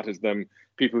as smart as them,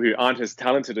 people who aren't as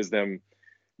talented as them,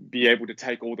 be able to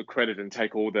take all the credit and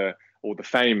take all the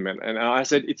fame. And I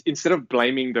said, instead of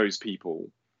blaming those people,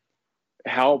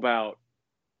 how about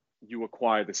you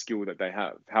acquire the skill that they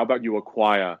have? How about you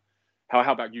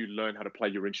learn how to play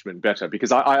your instrument better?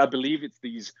 Because I believe it's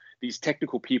these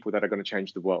technical people that are going to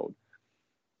change the world.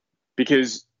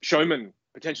 Because showmen,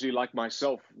 potentially like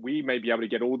myself, we may be able to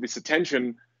get all this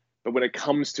attention, but when it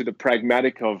comes to the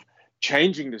pragmatic of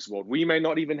changing this world, we may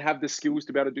not even have the skills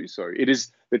to be able to do so. It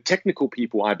is the technical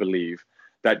people, I believe,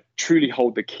 that truly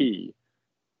hold the key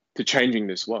to changing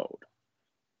this world.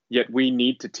 Yet we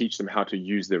need to teach them how to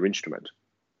use their instrument.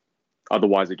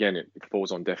 Otherwise, again, it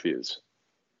falls on deaf ears.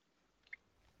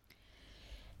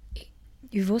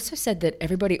 You've also said that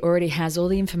everybody already has all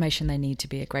the information they need to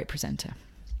be a great presenter.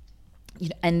 You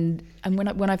know, and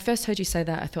when I first heard you say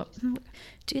that, I thought,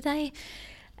 do they?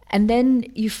 And then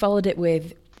you followed it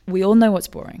with, we all know what's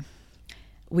boring.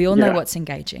 We all know what's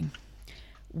engaging.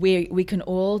 We can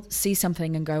all see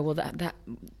something and go, well, that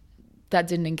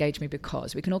didn't engage me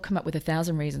because. We can all come up with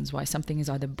 1,000 reasons why something is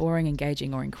either boring,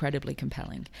 engaging, or incredibly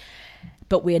compelling.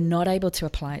 But we're not able to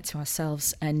apply it to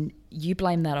ourselves. And you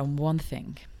blame that on one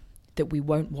thing, that we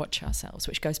won't watch ourselves,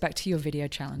 which goes back to your video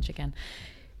challenge again.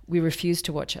 We refuse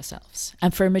to watch ourselves.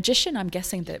 And for a magician, I'm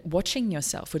guessing that watching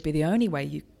yourself would be the only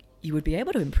way you would be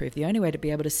able to improve, the only way to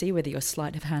be able to see whether your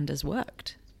sleight of hand has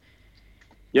worked.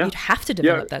 Yeah. You'd have to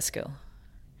develop that skill.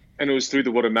 And it was through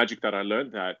the world of magic that I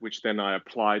learned that, which then I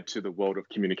applied to the world of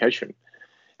communication.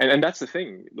 And that's the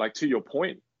thing, like to your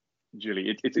point,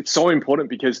 Julie. It's so important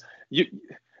because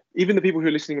even the people who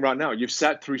are listening right now, you've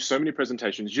sat through so many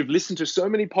presentations, you've listened to so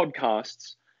many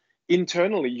podcasts.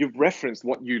 Internally, you've referenced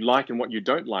what you like and what you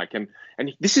don't like. And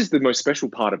this is the most special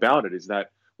part about it, is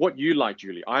that what you like,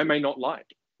 Julie, I may not like.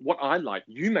 What I like,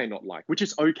 you may not like, which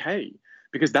is okay,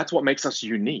 because that's what makes us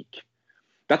unique.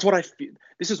 That's what I feel.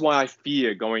 This is why I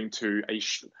fear going to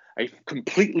a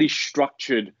completely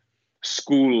structured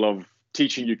school of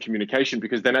teaching you communication,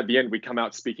 because then at the end we come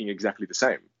out speaking exactly the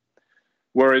same.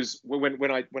 Whereas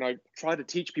when I try to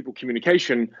teach people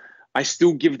communication, I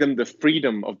still give them the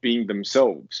freedom of being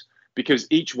themselves, because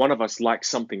each one of us likes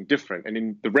something different. And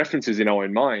in the references in our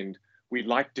own mind, we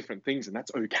like different things, and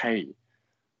that's okay.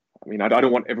 I mean, I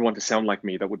don't want everyone to sound like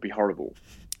me. That would be horrible.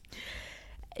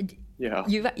 Yeah.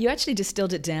 You actually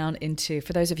distilled it down into,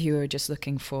 for those of you who are just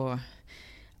looking for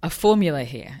a formula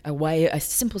here, a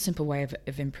simple way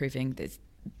of improving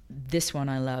this one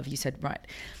I love. You said, right,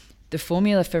 the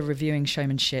formula for reviewing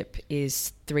showmanship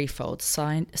is threefold: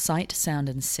 sight, sound,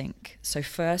 and sync. So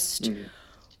first,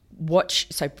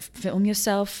 film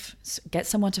yourself, get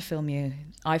someone to film you.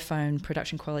 iPhone,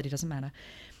 production quality, doesn't matter.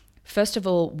 First of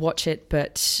all, watch it,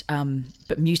 but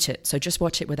mute it. So just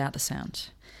watch it without the sound.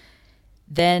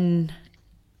 Then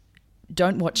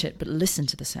don't watch it, but listen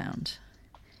to the sound,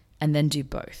 and then do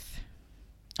both.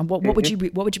 And what would you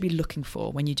be looking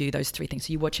for when you do those three things?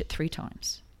 So you watch it 3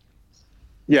 times.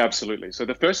 Yeah, absolutely. So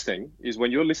the first thing is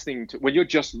when you're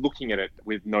just looking at it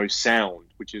with no sound,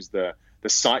 which is the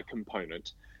sight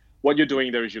component, what you're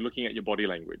doing there is you're looking at your body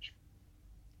language.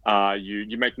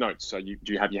 You make notes. So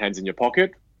do you have your hands in your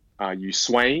pocket? Are you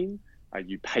swaying? Are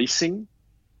you pacing?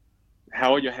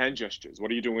 How are your hand gestures?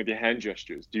 What are you doing with your hand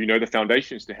gestures? Do you know the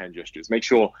foundations to hand gestures? Make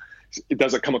sure it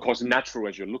doesn't come across natural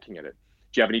as you're looking at it.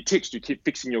 Do you have any tics? Do you keep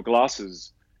fixing your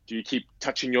glasses? Do you keep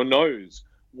touching your nose?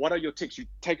 What are your tics? You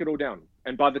take it all down.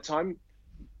 And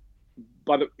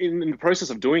in the process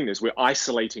of doing this, we're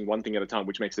isolating one thing at a time,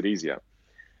 which makes it easier.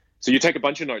 So you take a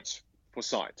bunch of notes for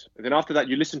sight. And then after that,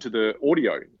 you listen to the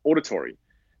auditory,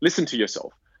 listen to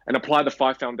yourself and apply the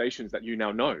 5 foundations that you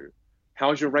now know.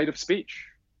 How's your rate of speech?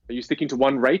 Are you sticking to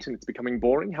one rate and it's becoming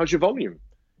boring? How's your volume?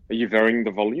 Are you varying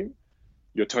the volume?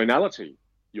 Your tonality,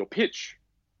 your pitch?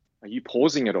 Are you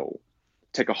pausing at all?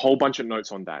 Take a whole bunch of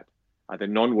notes on that. Are there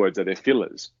non-words? Are there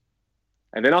fillers?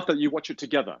 And then after that, you watch it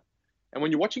together. And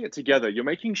when you're watching it together, you're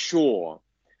making sure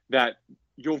that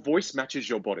your voice matches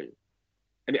your body.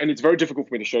 And it's very difficult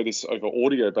for me to show this over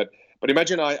audio, but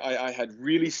imagine I had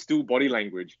really still body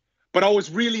language, but I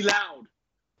was really loud.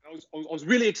 I was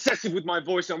really excessive with my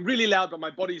voice. I'm really loud, but my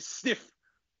body's stiff.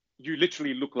 You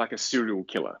literally look like a serial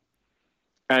killer.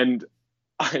 And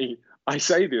I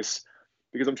say this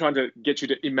because I'm trying to get you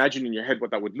to imagine in your head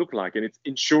what that would look like. And it's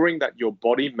ensuring that your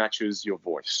body matches your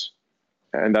voice.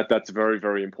 And that's very,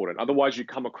 very important. Otherwise, you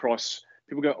come across,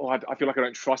 people go, oh, I feel like I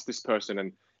don't trust this person.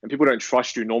 And people don't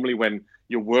trust you normally when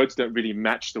your words don't really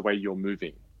match the way you're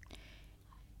moving.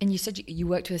 And you said you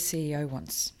worked with a CEO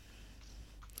once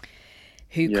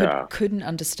who couldn't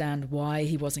understand why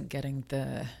he wasn't getting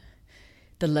the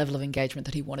level of engagement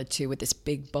that he wanted to with this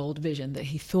big, bold vision that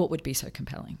he thought would be so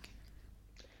compelling.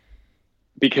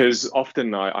 Because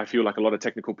often I feel like a lot of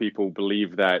technical people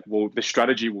believe that, well, the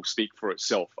strategy will speak for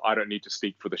itself. I don't need to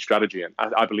speak for the strategy. And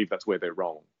I believe that's where they're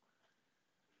wrong.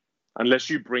 Unless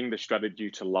you bring the strategy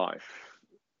to life,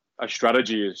 a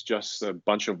strategy is just a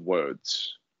bunch of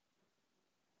words.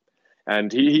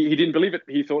 And he didn't believe it.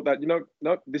 He thought that,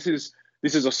 no, this is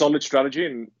a solid strategy.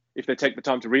 And if they take the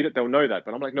time to read it, they'll know that.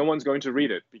 But I'm like, no one's going to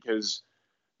read it because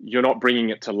you're not bringing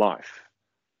it to life.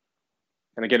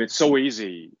 And again, it's so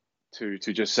easy to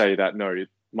just say that, no,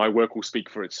 my work will speak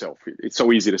for itself. It's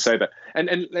so easy to say that.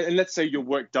 And let's say your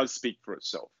work does speak for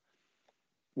itself.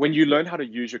 When you learn how to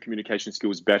use your communication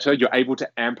skills better, you're able to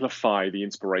amplify the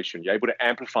inspiration. You're able to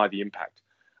amplify the impact.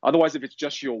 Otherwise, if it's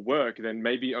just your work, then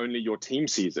maybe only your team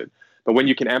sees it. But when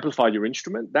you can amplify your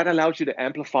instrument, that allows you to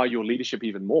amplify your leadership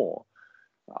even more.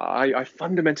 I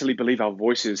fundamentally believe our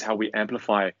voice is how we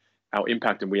amplify our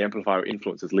impact and we amplify our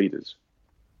influence as leaders.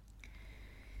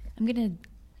 I'm going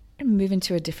to move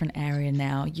into a different area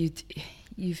now.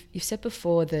 You've said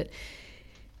before that,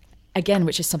 again,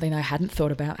 which is something I hadn't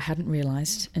thought about, hadn't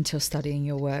realized until studying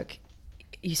your work.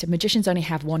 You said magicians only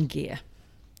have one gear.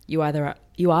 You are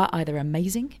either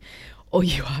amazing or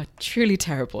you are truly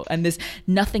terrible, and there's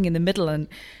nothing in the middle. And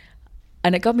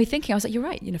it got me thinking. I was like, you're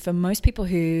right. For most people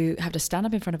who have to stand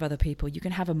up in front of other people, you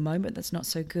can have a moment that's not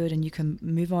so good and you can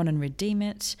move on and redeem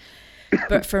it.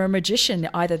 But for a magician,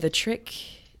 either the trick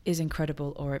is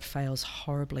incredible or it fails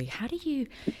horribly. How do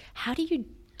you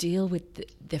deal with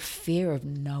the fear of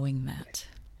knowing that?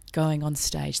 going on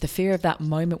stage, the fear of that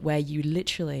moment where you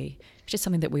literally, which is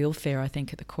something that we all fear, I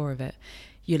think, at the core of it,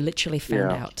 you literally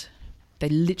found out. They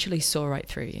literally saw right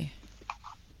through you.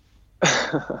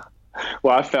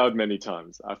 Well, I failed many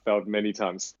times.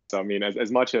 So, I mean,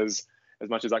 as much as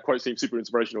that quote seems super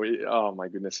inspirational, oh my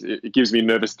goodness, it gives me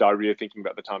nervous diarrhea thinking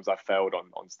about the times I failed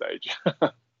on stage.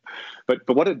 But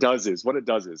what it does is,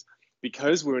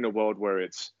 because we're in a world where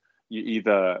it's you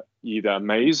either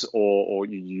amaze or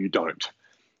you don't.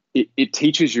 It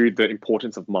teaches you the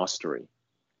importance of mastery.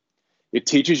 It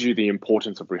teaches you the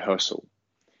importance of rehearsal.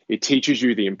 It teaches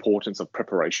you the importance of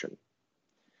preparation.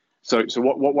 So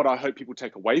what I hope people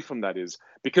take away from that is,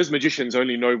 because magicians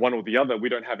only know one or the other, we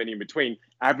don't have any in between.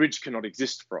 Average cannot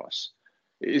exist for us.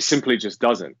 It simply just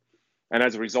doesn't. And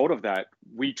as a result of that,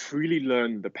 we truly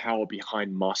learn the power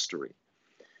behind mastery.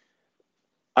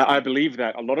 I believe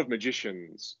that a lot of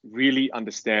magicians really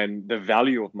understand the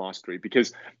value of mastery,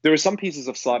 because there are some pieces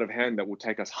of sleight of hand that will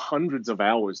take us hundreds of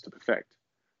hours to perfect.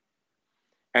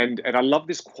 And I love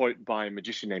this quote by a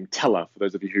magician named Teller. For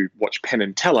those of you who watch Penn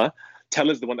and Teller,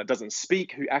 Teller's the one that doesn't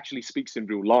speak, who actually speaks in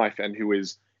real life and who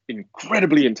is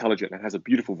incredibly intelligent and has a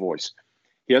beautiful voice.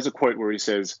 He has a quote where he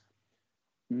says,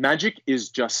 "Magic is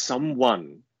just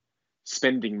someone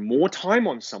spending more time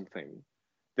on something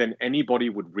than anybody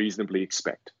would reasonably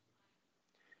expect."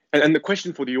 And the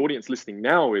question for the audience listening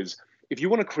now is, if you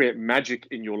want to create magic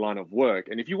in your line of work,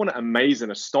 and if you want to amaze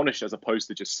and astonish as opposed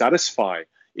to just satisfy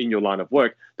in your line of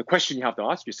work, the question you have to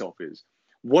ask yourself is,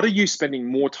 what are you spending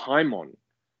more time on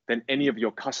than any of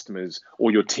your customers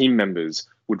or your team members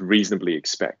would reasonably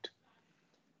expect?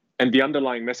 And the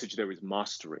underlying message there is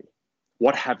mastery.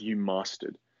 What have you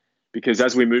mastered? Because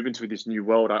as we move into this new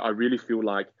world, I really feel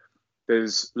like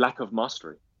there's lack of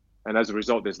mastery. And as a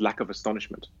result, there's lack of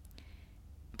astonishment.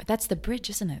 But that's the bridge,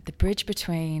 isn't it? The bridge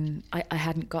between, I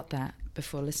hadn't got that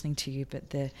before listening to you,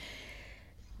 but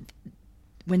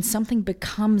when something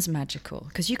becomes magical,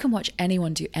 because you can watch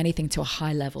anyone do anything to a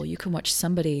high level. You can watch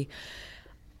somebody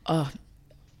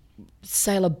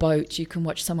sail a boat. You can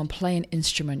watch someone play an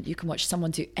instrument. You can watch someone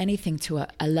do anything to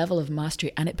a level of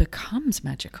mastery, and it becomes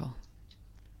magical.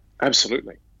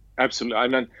 Absolutely.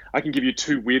 And then I can give you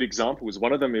two weird examples.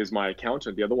 One of them is my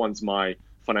accountant. The other one's my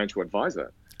financial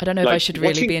advisor. I don't know if I should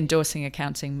really be endorsing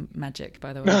accounting magic,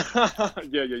 by the way.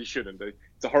 Yeah, you shouldn't.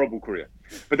 It's a horrible career.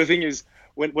 But the thing is,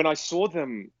 when I saw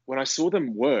them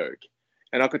work,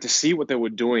 and I got to see what they were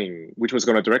doing, which was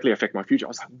going to directly affect my future, I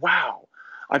was like, wow,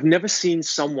 I've never seen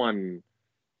someone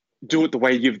do it the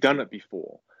way you've done it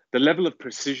before. The level of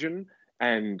precision,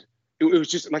 and it was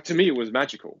just like, to me, it was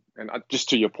magical. And just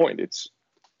to your point, it's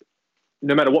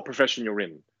no matter what profession you're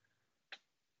in,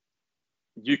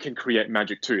 you can create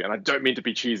magic too. And I don't mean to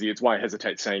be cheesy. It's why I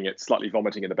hesitate saying it, slightly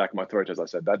vomiting in the back of my throat as I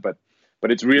said that. But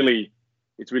it's really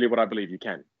what I believe you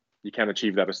can. You can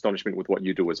achieve that astonishment with what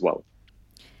you do as well.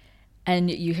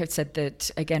 And you have said that,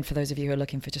 again, for those of you who are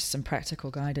looking for just some practical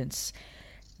guidance,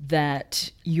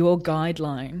 that your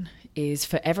guideline is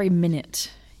for every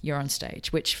minute you're on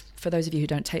stage, which for those of you who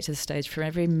don't take to the stage, for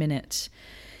every minute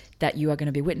that you are going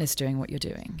to be witnessed doing what you're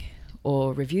doing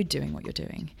or reviewed doing what you're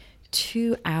doing,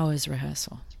 2 hours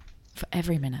rehearsal for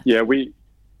every minute. Yeah,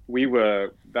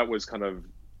 that was kind of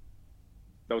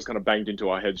banged into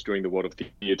our heads during the world of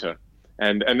theatre.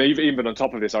 And even on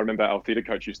top of this, I remember our theatre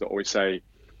coach used to always say,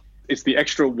 it's the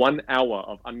extra 1 hour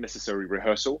of unnecessary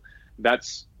rehearsal.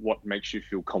 That's what makes you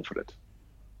feel confident.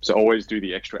 So always do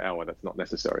the extra hour that's not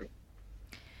necessary.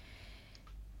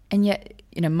 And yet,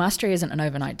 mastery isn't an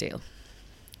overnight deal.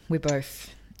 We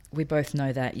both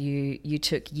know that. You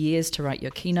took years to write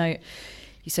your keynote.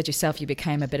 You said yourself you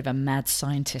became a bit of a mad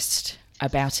scientist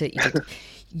about it. You did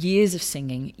years of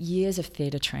singing, years of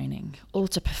theatre training, all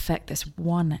to perfect this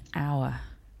 1 hour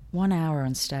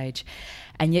on stage.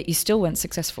 And yet you still weren't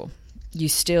successful.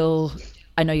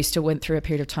 I know you still went through a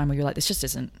period of time where you're like, this just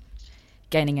isn't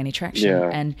gaining any traction. Yeah.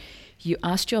 And you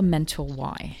asked your mentor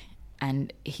why,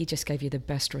 and he just gave you the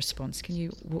best response. Can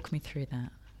you walk me through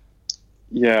that?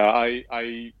 Yeah,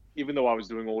 I even though I was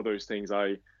doing all those things,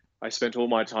 I spent all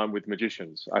my time with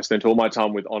magicians. I spent all my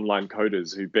time with online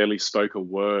coders who barely spoke a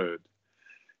word.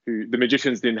 The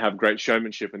magicians didn't have great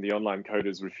showmanship, and the online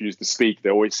coders refused to speak. They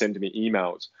always sent me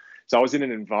emails. So I was in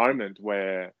an environment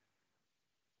where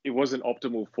it wasn't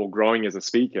optimal for growing as a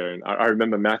speaker. And I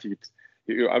remember Matthew,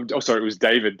 it was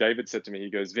David. David said to me, he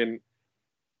goes, Vin,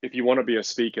 if you want to be a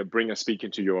speaker, bring a speaker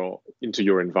into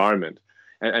your environment.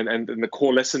 And the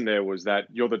core lesson there was that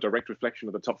you're the direct reflection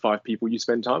of the top 5 people you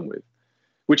spend time with,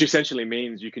 which essentially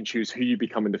means you can choose who you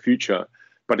become in the future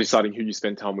by deciding who you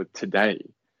spend time with today.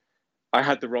 I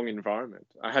had the wrong environment.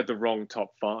 I had the wrong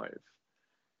top 5.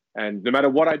 And no matter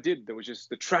what I did,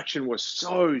 the traction was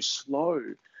so slow.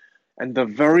 And the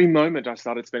very moment I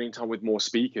started spending time with more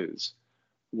speakers,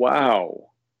 wow,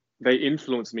 they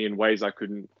influenced me in ways I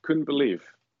couldn't believe.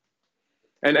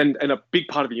 And a big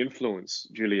part of the influence,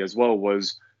 Julie, as well,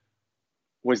 was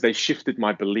they shifted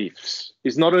my beliefs.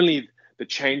 Is not only the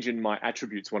change in my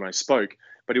attributes when I spoke,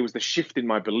 but it was the shift in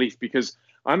my belief, because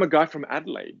I'm a guy from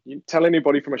Adelaide. You tell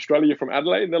anybody from Australia you're from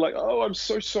Adelaide, and they're like, "Oh, I'm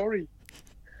so sorry."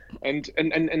 And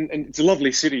it's a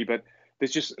lovely city, but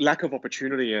there's just lack of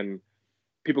opportunity, and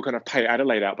people kind of pay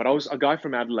Adelaide out. But I was a guy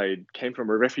from Adelaide, came from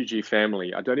a refugee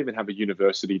family. I don't even have a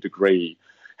university degree.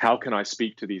 How can I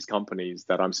speak to these companies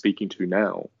that I'm speaking to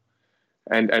now?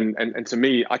 And to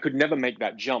me, I could never make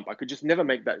that jump. I could just never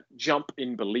make that jump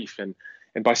in belief. And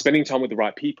by spending time with the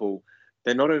right people,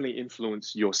 they not only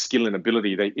influence your skill and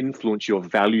ability, they influence your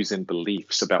values and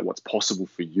beliefs about what's possible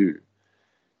for you.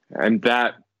 And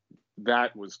that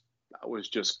was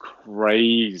just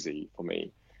crazy for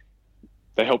me.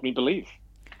 They helped me believe.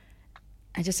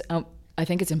 I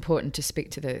think it's important to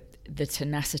speak to the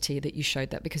tenacity that you showed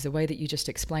that, because the way that you just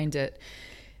explained it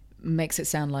makes it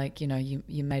sound like, you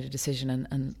made a decision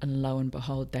and lo and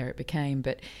behold, there it became.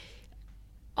 But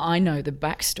I know the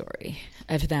backstory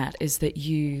of that is that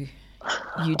you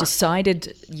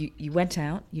decided, you went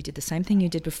out, you did the same thing you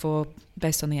did before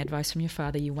based on the advice from your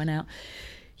father. You went out,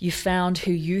 you found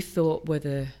who you thought were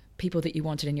the people that you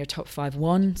wanted in your top 5,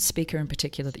 one speaker in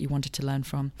particular that you wanted to learn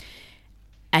from,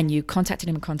 and you contacted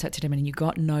him and you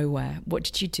got nowhere. What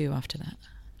did you do after that?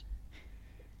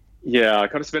 Yeah, I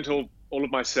kind of spent all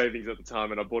of my savings at the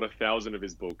time, and I bought 1,000 of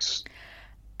his books.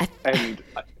 And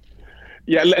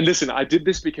listen, I did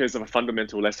this because of a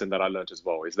fundamental lesson that I learned as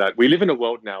well, is that we live in a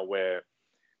world now where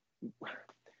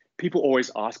people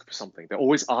always ask for something. They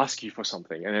always ask you for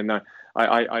something. And then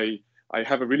I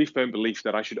have a really firm belief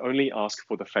that I should only ask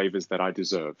for the favors that I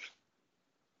deserve.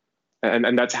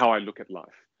 And that's how I look at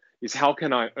life, is how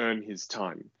can I earn his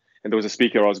time? And there was a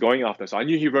speaker I was going after. So I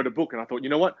knew he wrote a book, and I thought, you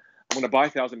know what? I'm going to buy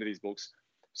 1,000 of these books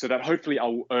so that hopefully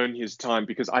I'll earn his time,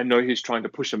 because I know he's trying to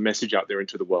push a message out there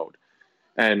into the world.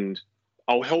 And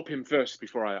I'll help him first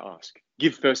before I ask.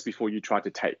 Give first before you try to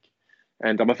take.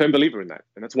 And I'm a firm believer in that.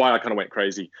 And that's why I kind of went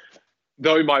crazy.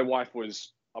 Though my wife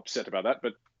was upset about that,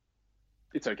 but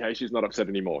it's okay. She's not upset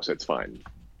anymore, so it's fine.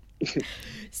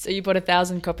 So you bought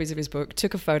 1,000 copies of his book,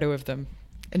 took a photo of them,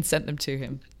 and sent them to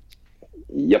him.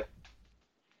 Yep.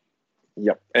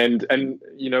 And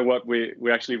you know what?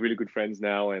 We're actually really good friends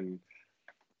now, and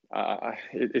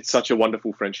it's such a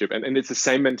wonderful friendship. And it's the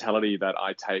same mentality that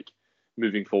I take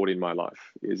moving forward in my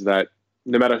life, is that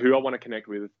no matter who I want to connect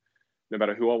with, no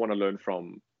matter who I want to learn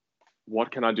from,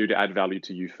 what can I do to add value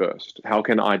to you first? How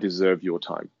can I deserve your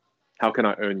time? How can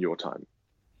I earn your time?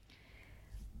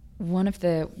 One of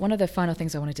the final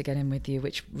things I wanted to get in with you,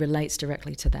 which relates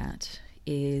directly to that,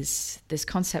 is this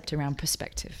concept around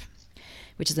perspective,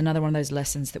 which is another one of those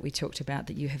lessons that we talked about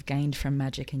that you have gained from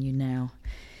magic and you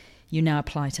now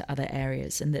apply to other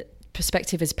areas. And that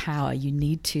perspective is power. You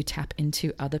need to tap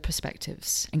into other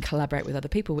perspectives and collaborate with other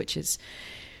people, which is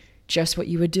just what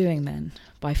you were doing then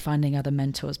by finding other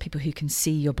mentors, people who can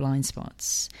see your blind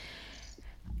spots.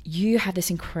 You have this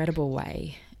incredible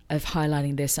way of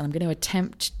highlighting this, and I'm going to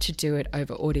attempt to do it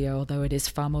over audio, although it is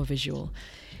far more visual,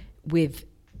 with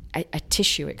a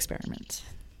tissue experiment.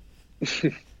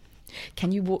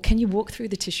 Can you walk through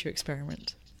the tissue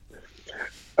experiment?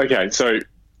 Okay, so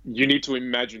you need to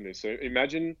imagine this. So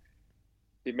imagine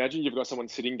you've got someone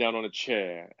sitting down on a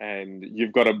chair, and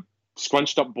you've got a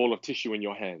scrunched up ball of tissue in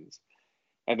your hands.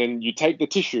 And then you take the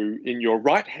tissue in your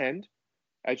right hand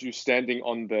as you're standing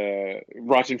on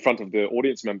right in front of the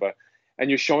audience member, and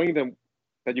you're showing them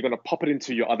that you're going to pop it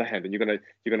into your other hand, and you're going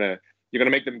to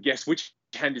make them guess which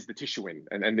hand is the tissue in.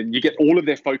 And then you get all of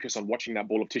their focus on watching that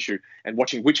ball of tissue and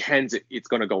watching which hands it's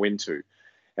going to go into.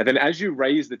 And then as you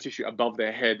raise the tissue above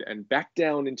their head and back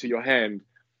down into your hand,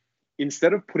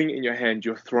 instead of putting it in your hand,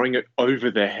 you're throwing it over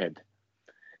their head.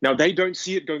 Now, they don't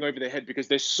see it going over their head because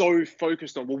they're so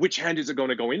focused on, well, which hand is it going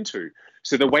to go into?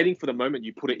 So they're waiting for the moment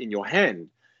you put it in your hand.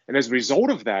 And as a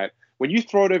result of that, when you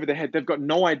throw it over their head, they've got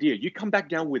no idea. You come back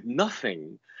down with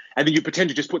nothing, and then you pretend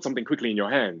to just put something quickly in your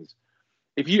hands.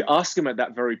 If you ask them at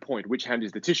that very point, which hand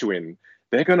is the tissue in,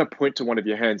 they're going to point to one of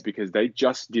your hands because they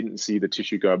just didn't see the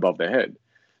tissue go above their head,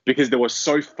 because they were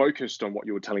so focused on what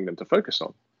you were telling them to focus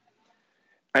on.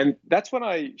 And that's when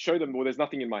I show them, well, there's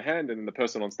nothing in my hand. And then the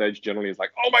person on stage generally is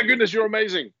like, oh my goodness, you're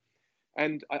amazing.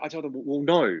 And I tell them, well,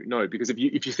 no, because if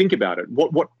you think about it,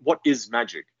 what is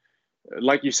magic?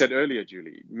 Like you said earlier,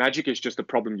 Julie, magic is just a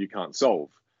problem you can't solve.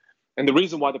 And the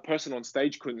reason why the person on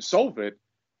stage couldn't solve it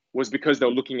was because they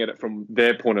were looking at it from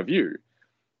their point of view.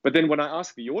 But then when I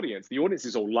ask the audience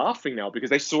is all laughing now because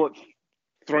they saw it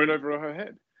thrown over her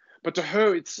head. But to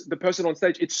her, it's the person on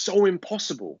stage, it's so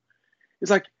impossible.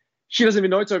 It's like, she doesn't even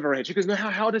know it's over her head. She goes, no,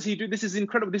 how does he do this? Is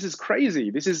incredible. This is crazy.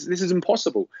 This is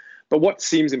impossible. But what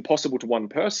seems impossible to one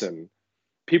person,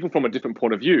 people from a different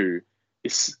point of view,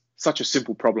 is such a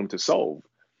simple problem to solve.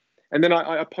 And then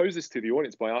I pose this to the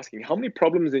audience by asking, how many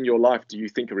problems in your life do you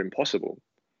think are impossible?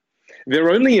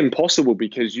 They're only impossible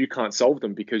because you can't solve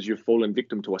them because you've fallen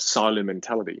victim to a silo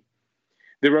mentality.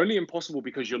 They're only impossible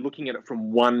because you're looking at it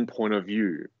from one point of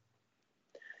view.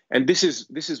 And this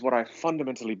is what I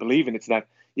fundamentally believe in. It's that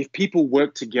if people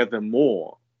work together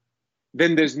more,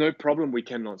 then there's no problem we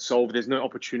cannot solve. There's no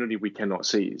opportunity we cannot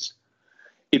seize.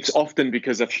 It's often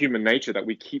because of human nature that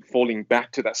we keep falling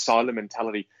back to that silo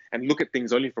mentality and look at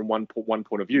things only from one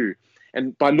point of view.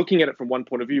 And by looking at it from one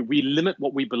point of view, we limit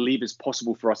what we believe is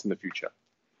possible for us in the future.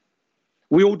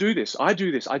 We all do this. I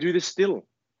do this. I do this still.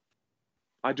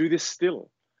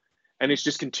 And it's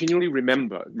just continually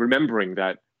remembering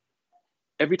that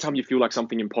every time you feel like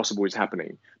something impossible is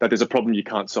happening, that there's a problem you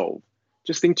can't solve,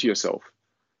 just think to yourself,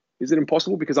 is it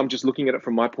impossible because I'm just looking at it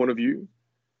from my point of view?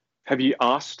 Have you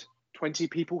asked 20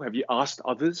 people? Have you asked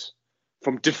others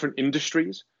from different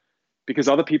industries? Because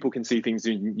other people can see things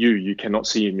in you cannot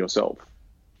see in yourself.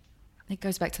 It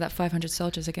goes back to that 500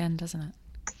 soldiers again, doesn't it?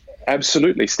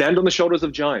 Absolutely. Stand on the shoulders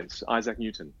of giants, Isaac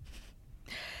Newton.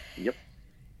 Yep.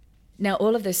 Now,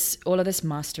 all of this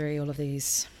mastery, all of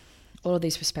these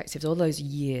perspectives, all those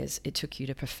years it took you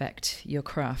to perfect your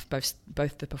craft,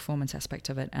 both the performance aspect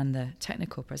of it and the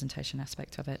technical presentation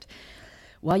aspect of it.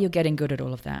 While you're getting good at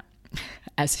all of that,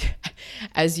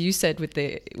 as you said with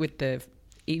the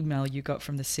email you got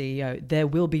from the CEO, there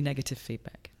will be negative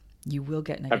feedback. You will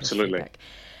get negative feedback.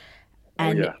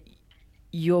 And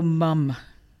your mum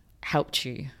helped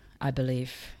you, I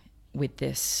believe, with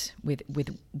this, with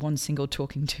one single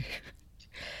talking to.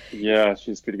 Yeah,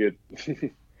 she's pretty good.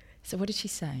 So what did she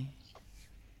say?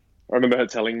 I remember her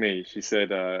telling me, she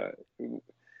said,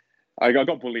 I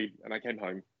got bullied and I came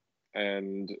home.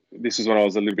 And this is when I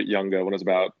was a little bit younger, when I was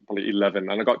about probably 11.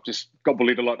 And I got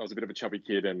bullied a lot. I was a bit of a chubby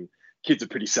kid and kids are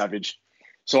pretty savage.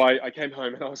 So I came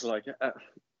home and I was like,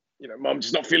 Mum,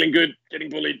 just not feeling good, getting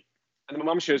bullied. And my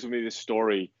mum shares with me this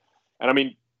story. And I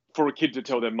mean, for a kid to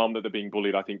tell their mum that they're being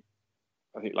bullied, I think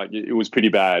like it was pretty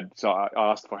bad. So I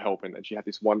asked for help and she had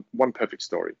this one perfect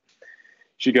story.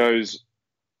 She goes,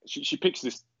 she picks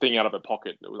this thing out of her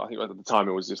pocket. I think at the time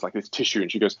it was just like this tissue.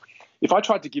 And she goes, if I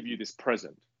tried to give you this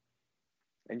present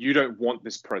and you don't want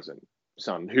this present,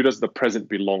 son, who does the present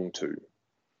belong to? And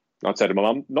I'd say to my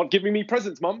mum, not giving me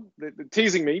presents, mum. They're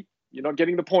teasing me. You're not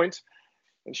getting the point.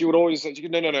 And she would always say,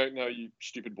 no, you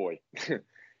stupid boy.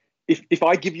 If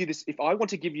I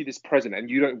want to give you this present and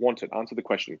you don't want it, answer the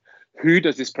question, who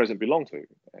does this present belong to?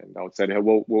 And I would say to her,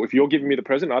 well, if you're giving me the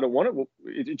present, I don't want it. Well,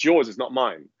 it's yours. It's not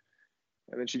mine.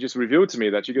 And then she just revealed to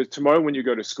me that she goes, tomorrow when you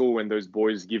go to school and those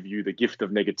boys give you the gift of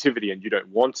negativity and you don't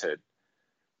want it,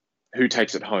 who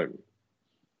takes it home?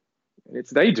 And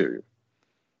it's they do.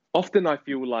 Often I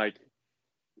feel like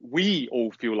we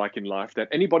all feel like in life that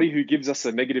anybody who gives us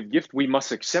a negative gift, we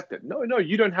must accept it. No,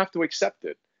 you don't have to accept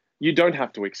it. You don't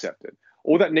have to accept it.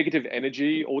 All that negative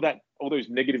energy, all those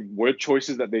negative word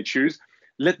choices that they choose,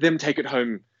 let them take it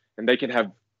home and they can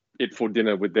have it for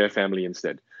dinner with their family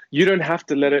instead. You don't have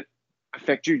to let it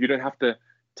affect you. You don't have to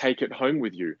take it home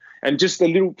with you. And just a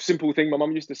little simple thing my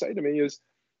mum used to say to me is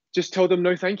just tell them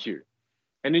no thank you.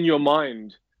 And in your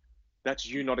mind, that's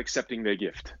you not accepting their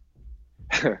gift.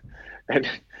 And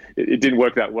it didn't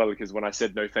work that well because when I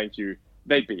said no thank you,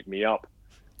 they beat me up.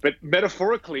 But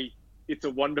metaphorically, it's a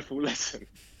wonderful lesson.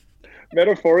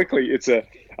 Metaphorically,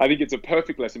 I think it's a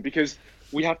perfect lesson because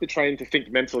we have to train to think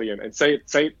mentally and say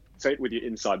it with your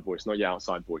inside voice, not your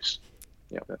outside voice.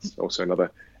 Yeah, that's also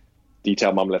another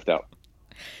detail mum left out.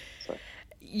 So.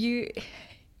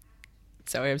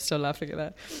 Sorry, I'm still laughing at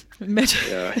that.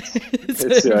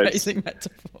 It's an amazing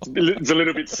metaphor. It's a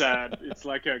little bit sad. It's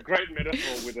like a great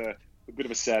metaphor with a bit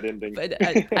of a sad ending.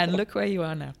 And look where you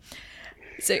are now.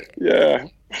 So yeah,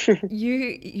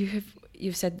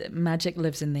 you've said that magic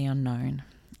lives in the unknown,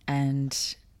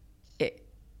 and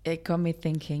it got me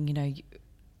thinking.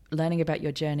 Learning about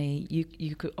your journey,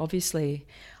 you could obviously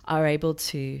are able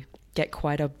to get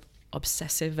quite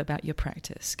obsessive about your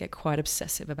practice, get quite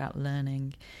obsessive about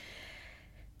learning,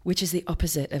 which is the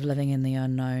opposite of living in the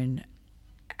unknown.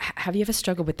 Have you ever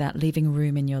struggled with that, leaving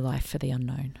room in your life for the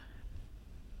unknown?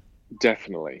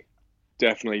 Definitely.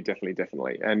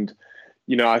 And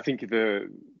I think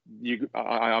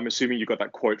I'm assuming you got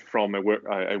that quote from a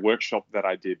workshop that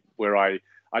I did where I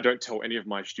don't tell any of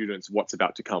my students what's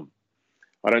about to come.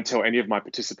 I don't tell any of my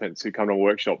participants who come to a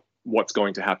workshop what's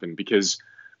going to happen, because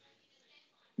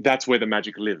that's where the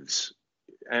magic lives.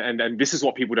 And this is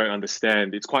what people don't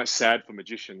understand. It's quite sad for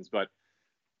magicians, but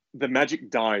the magic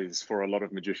dies for a lot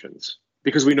of magicians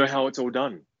because we know how it's all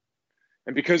done.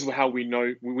 And because of how we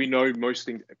know most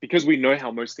things, because we know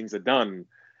how most things are done,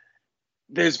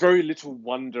 there's very little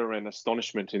wonder and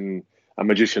astonishment in a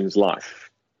magician's life.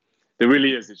 There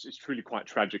really is. It's truly quite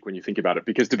tragic when you think about it,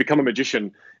 because to become a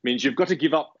magician means you've got to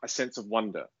give up a sense of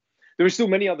wonder. There are still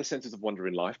many other senses of wonder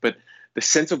in life, but the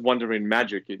sense of wonder in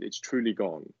magic, it's truly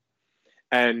gone.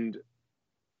 And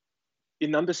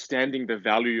in understanding the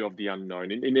value of the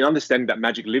unknown, in understanding that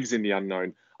magic lives in the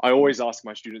unknown, I always ask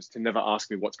my students to never ask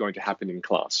me what's going to happen in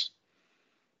class,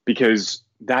 because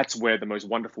that's where the most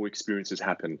wonderful experiences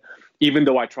happen. Even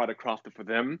though I try to craft it for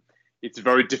them, it's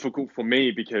very difficult for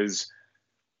me because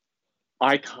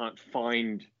I can't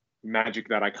find magic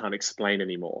that I can't explain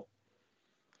anymore.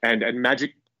 And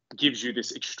magic gives you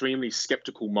this extremely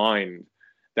skeptical mind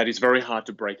that is very hard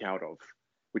to break out of,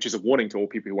 which is a warning to all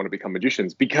people who want to become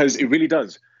magicians, because it really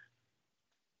does.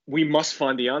 We must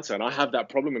find the answer. And I have that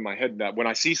problem in my head that when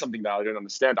I see something that I don't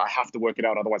understand, I have to work it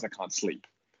out. Otherwise I can't sleep.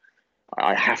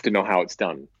 I have to know how it's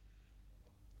done,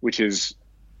 which is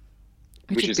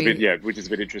a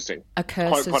bit interesting. A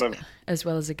curse as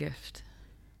well as a gift.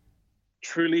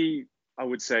 Truly, I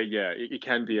would say, yeah, it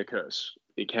can be a curse.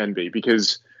 It can be,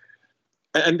 because,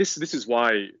 and this is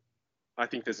why I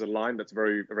think there's a line that's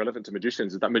very relevant to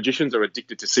magicians, is that magicians are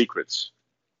addicted to secrets.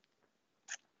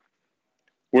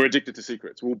 We're addicted to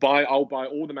secrets. I'll buy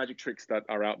all the magic tricks that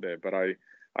are out there, but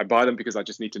I buy them because I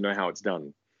just need to know how it's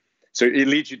done. So it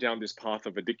leads you down this path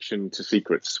of addiction to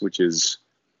secrets, which is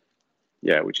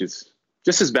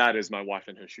just as bad as my wife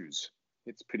and her shoes.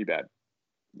 It's pretty bad.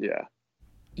 Yeah.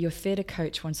 Your theatre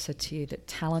coach once said to you that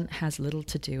talent has little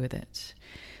to do with it.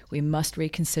 We must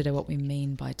reconsider what we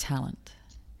mean by talent.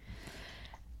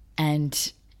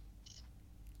 And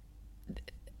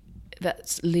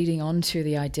that's leading on to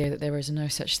the idea that there is no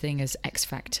such thing as X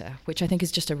factor, which I think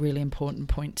is just a really important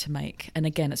point to make. And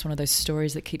again, it's one of those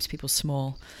stories that keeps people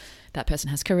small. That person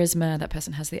has charisma, that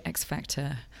person has the X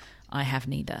factor. I have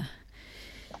neither.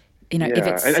 You know, if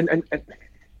it's...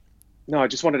 No, I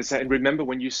just wanted to say, and remember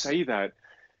when you say that,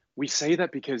 we say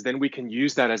that because then we can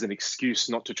use that as an excuse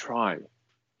not to try.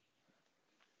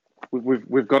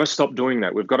 We've got to stop doing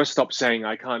that. We've got to stop saying,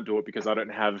 I can't do it because I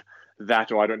don't have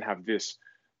that or I don't have this.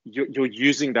 You're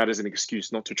using that as an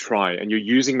excuse not to try, and you're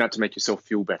using that to make yourself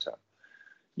feel better.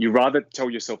 You rather tell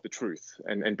yourself the truth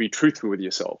and be truthful with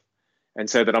yourself and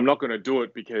say that I'm not going to do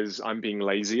it because I'm being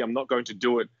lazy. I'm not going to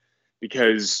do it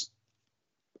because,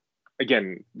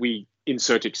 again, we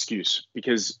insert excuse,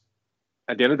 because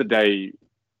at the end of the day,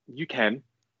 you can.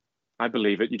 I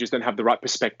believe it. You just don't have the right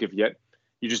perspective yet.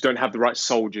 You just don't have the right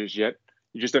soldiers yet.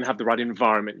 You just don't have the right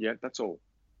environment yet. That's all.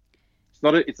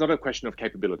 It's not a question of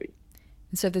capability.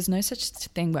 And so there's no such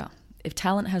thing, well, if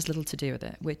talent has little to do with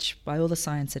it, which by all the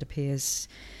science it appears,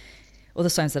 all the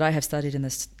science that I have studied and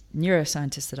the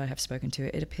neuroscientists that I have spoken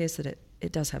to, it appears that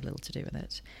it does have little to do with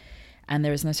it. And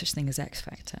there is no such thing as X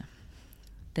factor.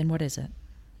 Then what is it?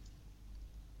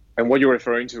 And what you're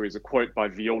referring to is a quote by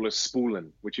Viola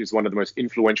Spolin, which is one of the most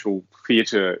influential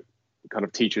theatre kind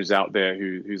of teachers out there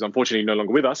who's unfortunately no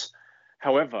longer with us.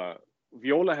 However,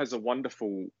 Viola has a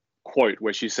wonderful quote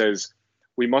where she says,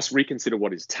 we must reconsider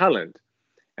what is talent.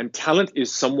 And talent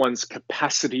is someone's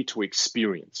capacity to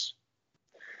experience.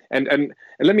 And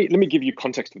let me give you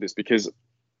context for this, because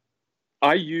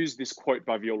I use this quote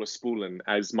by Viola Spolin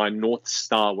as my North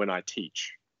Star when I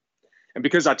teach. And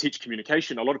because I teach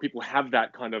communication, a lot of people have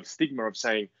that kind of stigma of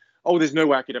saying, oh, there's no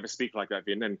way I could ever speak like that,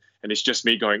 Vin. And it's just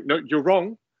me going, no, you're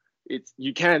wrong.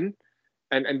 You can.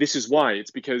 And this is why.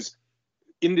 It's because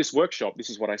in this workshop, this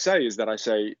is what I say, is that I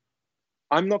say,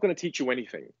 I'm not going to teach you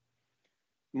anything.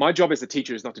 My job as a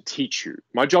teacher is not to teach you.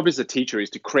 My job as a teacher is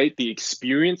to create the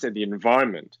experience and the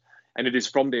environment. And it is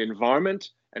from the environment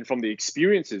and from the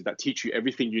experiences that teach you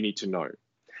everything you need to know.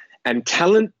 And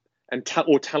talent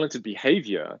or talented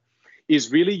behavior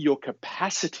is really your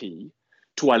capacity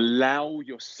to allow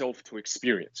yourself to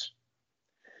experience.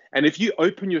 And if you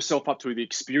open yourself up to the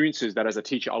experiences that as a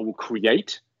teacher I will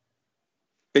create,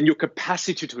 then your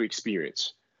capacity to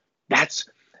experience, that's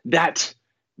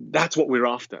what we're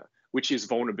after, which is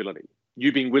vulnerability.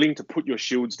 You being willing to put your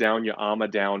shields down, your armor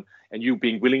down, and you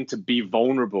being willing to be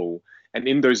vulnerable. And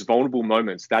in those vulnerable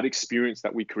moments, that experience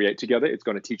that we create together, it's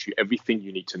going to teach you everything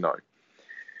you need to know.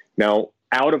 Now,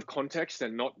 out of context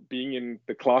and not being in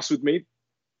the class with me,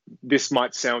 this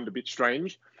might sound a bit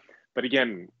strange, but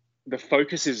again, the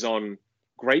focus is on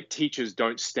great teachers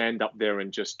don't stand up there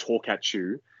and just talk at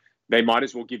you. They might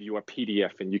as well give you a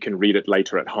PDF and you can read it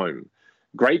later at home.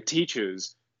 Great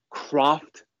teachers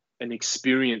craft an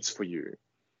experience for you.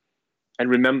 And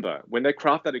remember, when they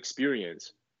craft that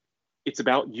experience, it's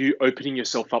about you opening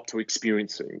yourself up to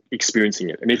experiencing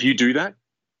it. And if you do that,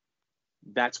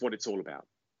 that's what it's all about.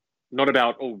 Not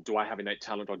about, oh, do I have innate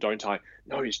talent or don't I?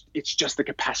 No, it's just the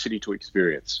capacity to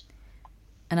experience.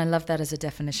 And I love that as a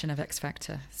definition of X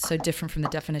Factor. So different from the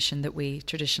definition that we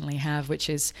traditionally have, which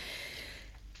is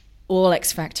all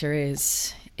X Factor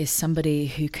is somebody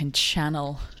who can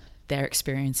channel their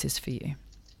experiences for you.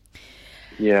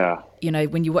 Yeah. You know,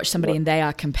 when you watch somebody and they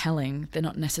are compelling, they're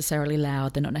not necessarily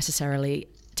loud, they're not necessarily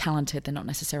talented, they're not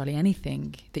necessarily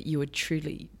anything that you would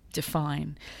truly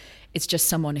define. It's just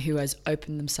someone who has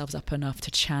opened themselves up enough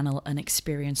to channel an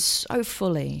experience so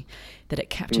fully that it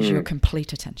captures your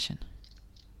complete attention.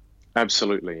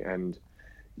 Absolutely. And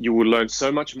you will learn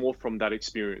so much more from that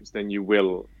experience than you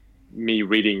will me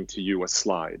reading to you a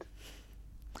slide.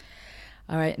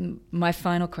 All right. And my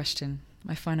final question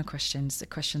is a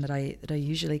question that I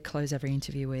usually close every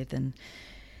interview with. And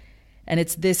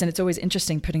it's this, and it's always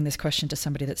interesting putting this question to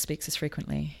somebody that speaks as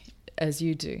frequently as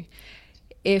you do.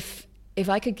 If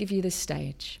I could give you this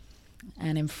stage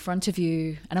and in front of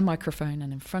you and a microphone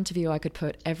and in front of you I could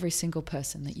put every single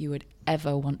person that you would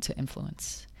ever want to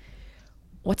influence,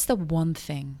 what's the one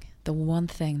thing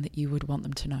that you would want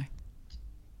them to know?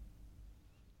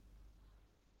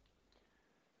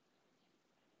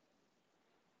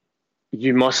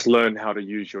 You must learn how to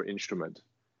use your instrument.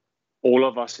 All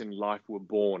of us in life were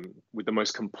born with the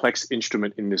most complex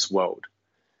instrument in this world.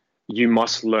 You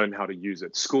must learn how to use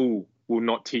it. School will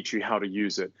not teach you how to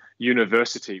use it.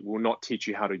 University will not teach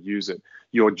you how to use it.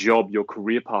 Your job, your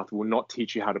career path will not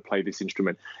teach you how to play this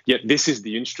instrument. Yet this is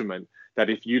the instrument that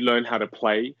if you learn how to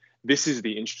play, this is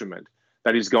the instrument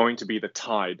that is going to be the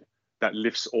tide that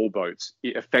lifts all boats.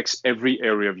 It affects every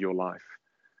area of your life.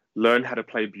 Learn how to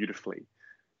play beautifully.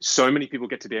 So many people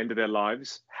get to the end of their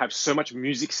lives, have so much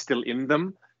music still in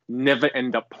them, never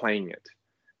end up playing it.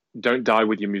 Don't die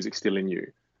with your music still in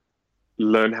you.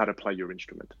 Learn how to play your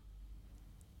instrument.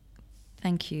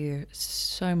 Thank you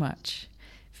so much,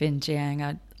 Vinh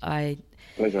Giang.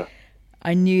 Pleasure.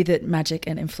 I knew that magic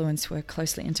and influence were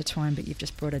closely intertwined, but you've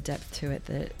just brought a depth to it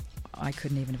that I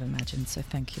couldn't even have imagined. So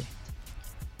thank you.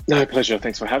 No, pleasure.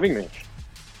 Thanks for having me.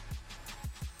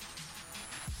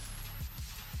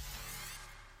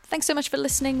 Thanks so much for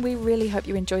listening. We really hope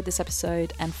you enjoyed this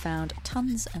episode and found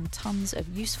tons and tons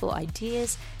of useful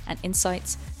ideas and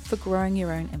insights for growing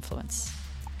your own influence.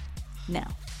 Now,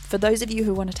 for those of you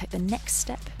who want to take the next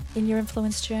step in your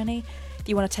influence journey,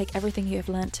 you want to take everything you have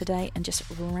learned today and just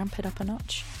ramp it up a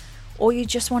notch, or you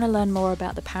just want to learn more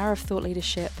about the power of thought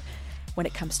leadership when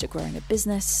it comes to growing a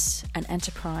business, an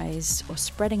enterprise, or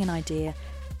spreading an idea,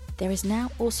 there is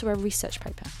now also a research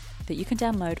paper that you can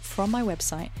download from my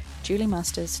website,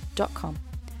 juliemasters.com.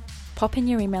 Pop in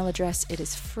your email address. It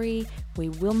is free. We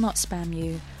will not spam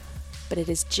you, but it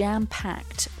is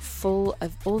jam-packed full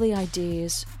of all the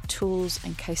ideas, tools,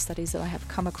 and case studies that I have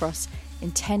come across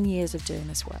in 10 years of doing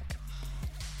this work.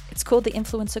 It's called the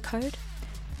Influencer Code.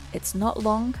 It's not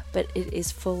long, but it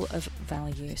is full of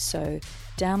value. So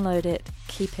download it,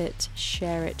 keep it,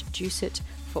 share it, juice it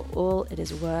for all it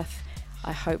is worth.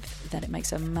 I hope that it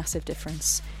makes a massive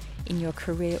difference in your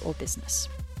career or business.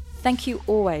 Thank you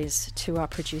always to our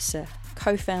producer,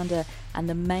 co-founder, and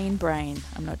the main brain,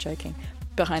 I'm not joking,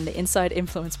 behind the Inside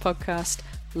Influence podcast,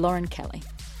 Lauren Kelly.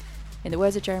 In the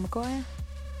words of Jerry Maguire,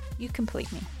 you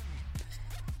complete me.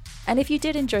 And if you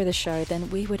did enjoy the show, then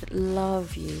we would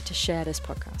love you to share this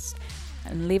podcast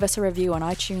and leave us a review on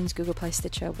iTunes, Google Play,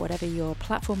 Stitcher, whatever your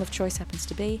platform of choice happens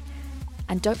to be.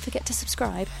 And don't forget to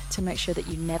subscribe to make sure that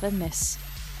you never miss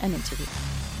an interview.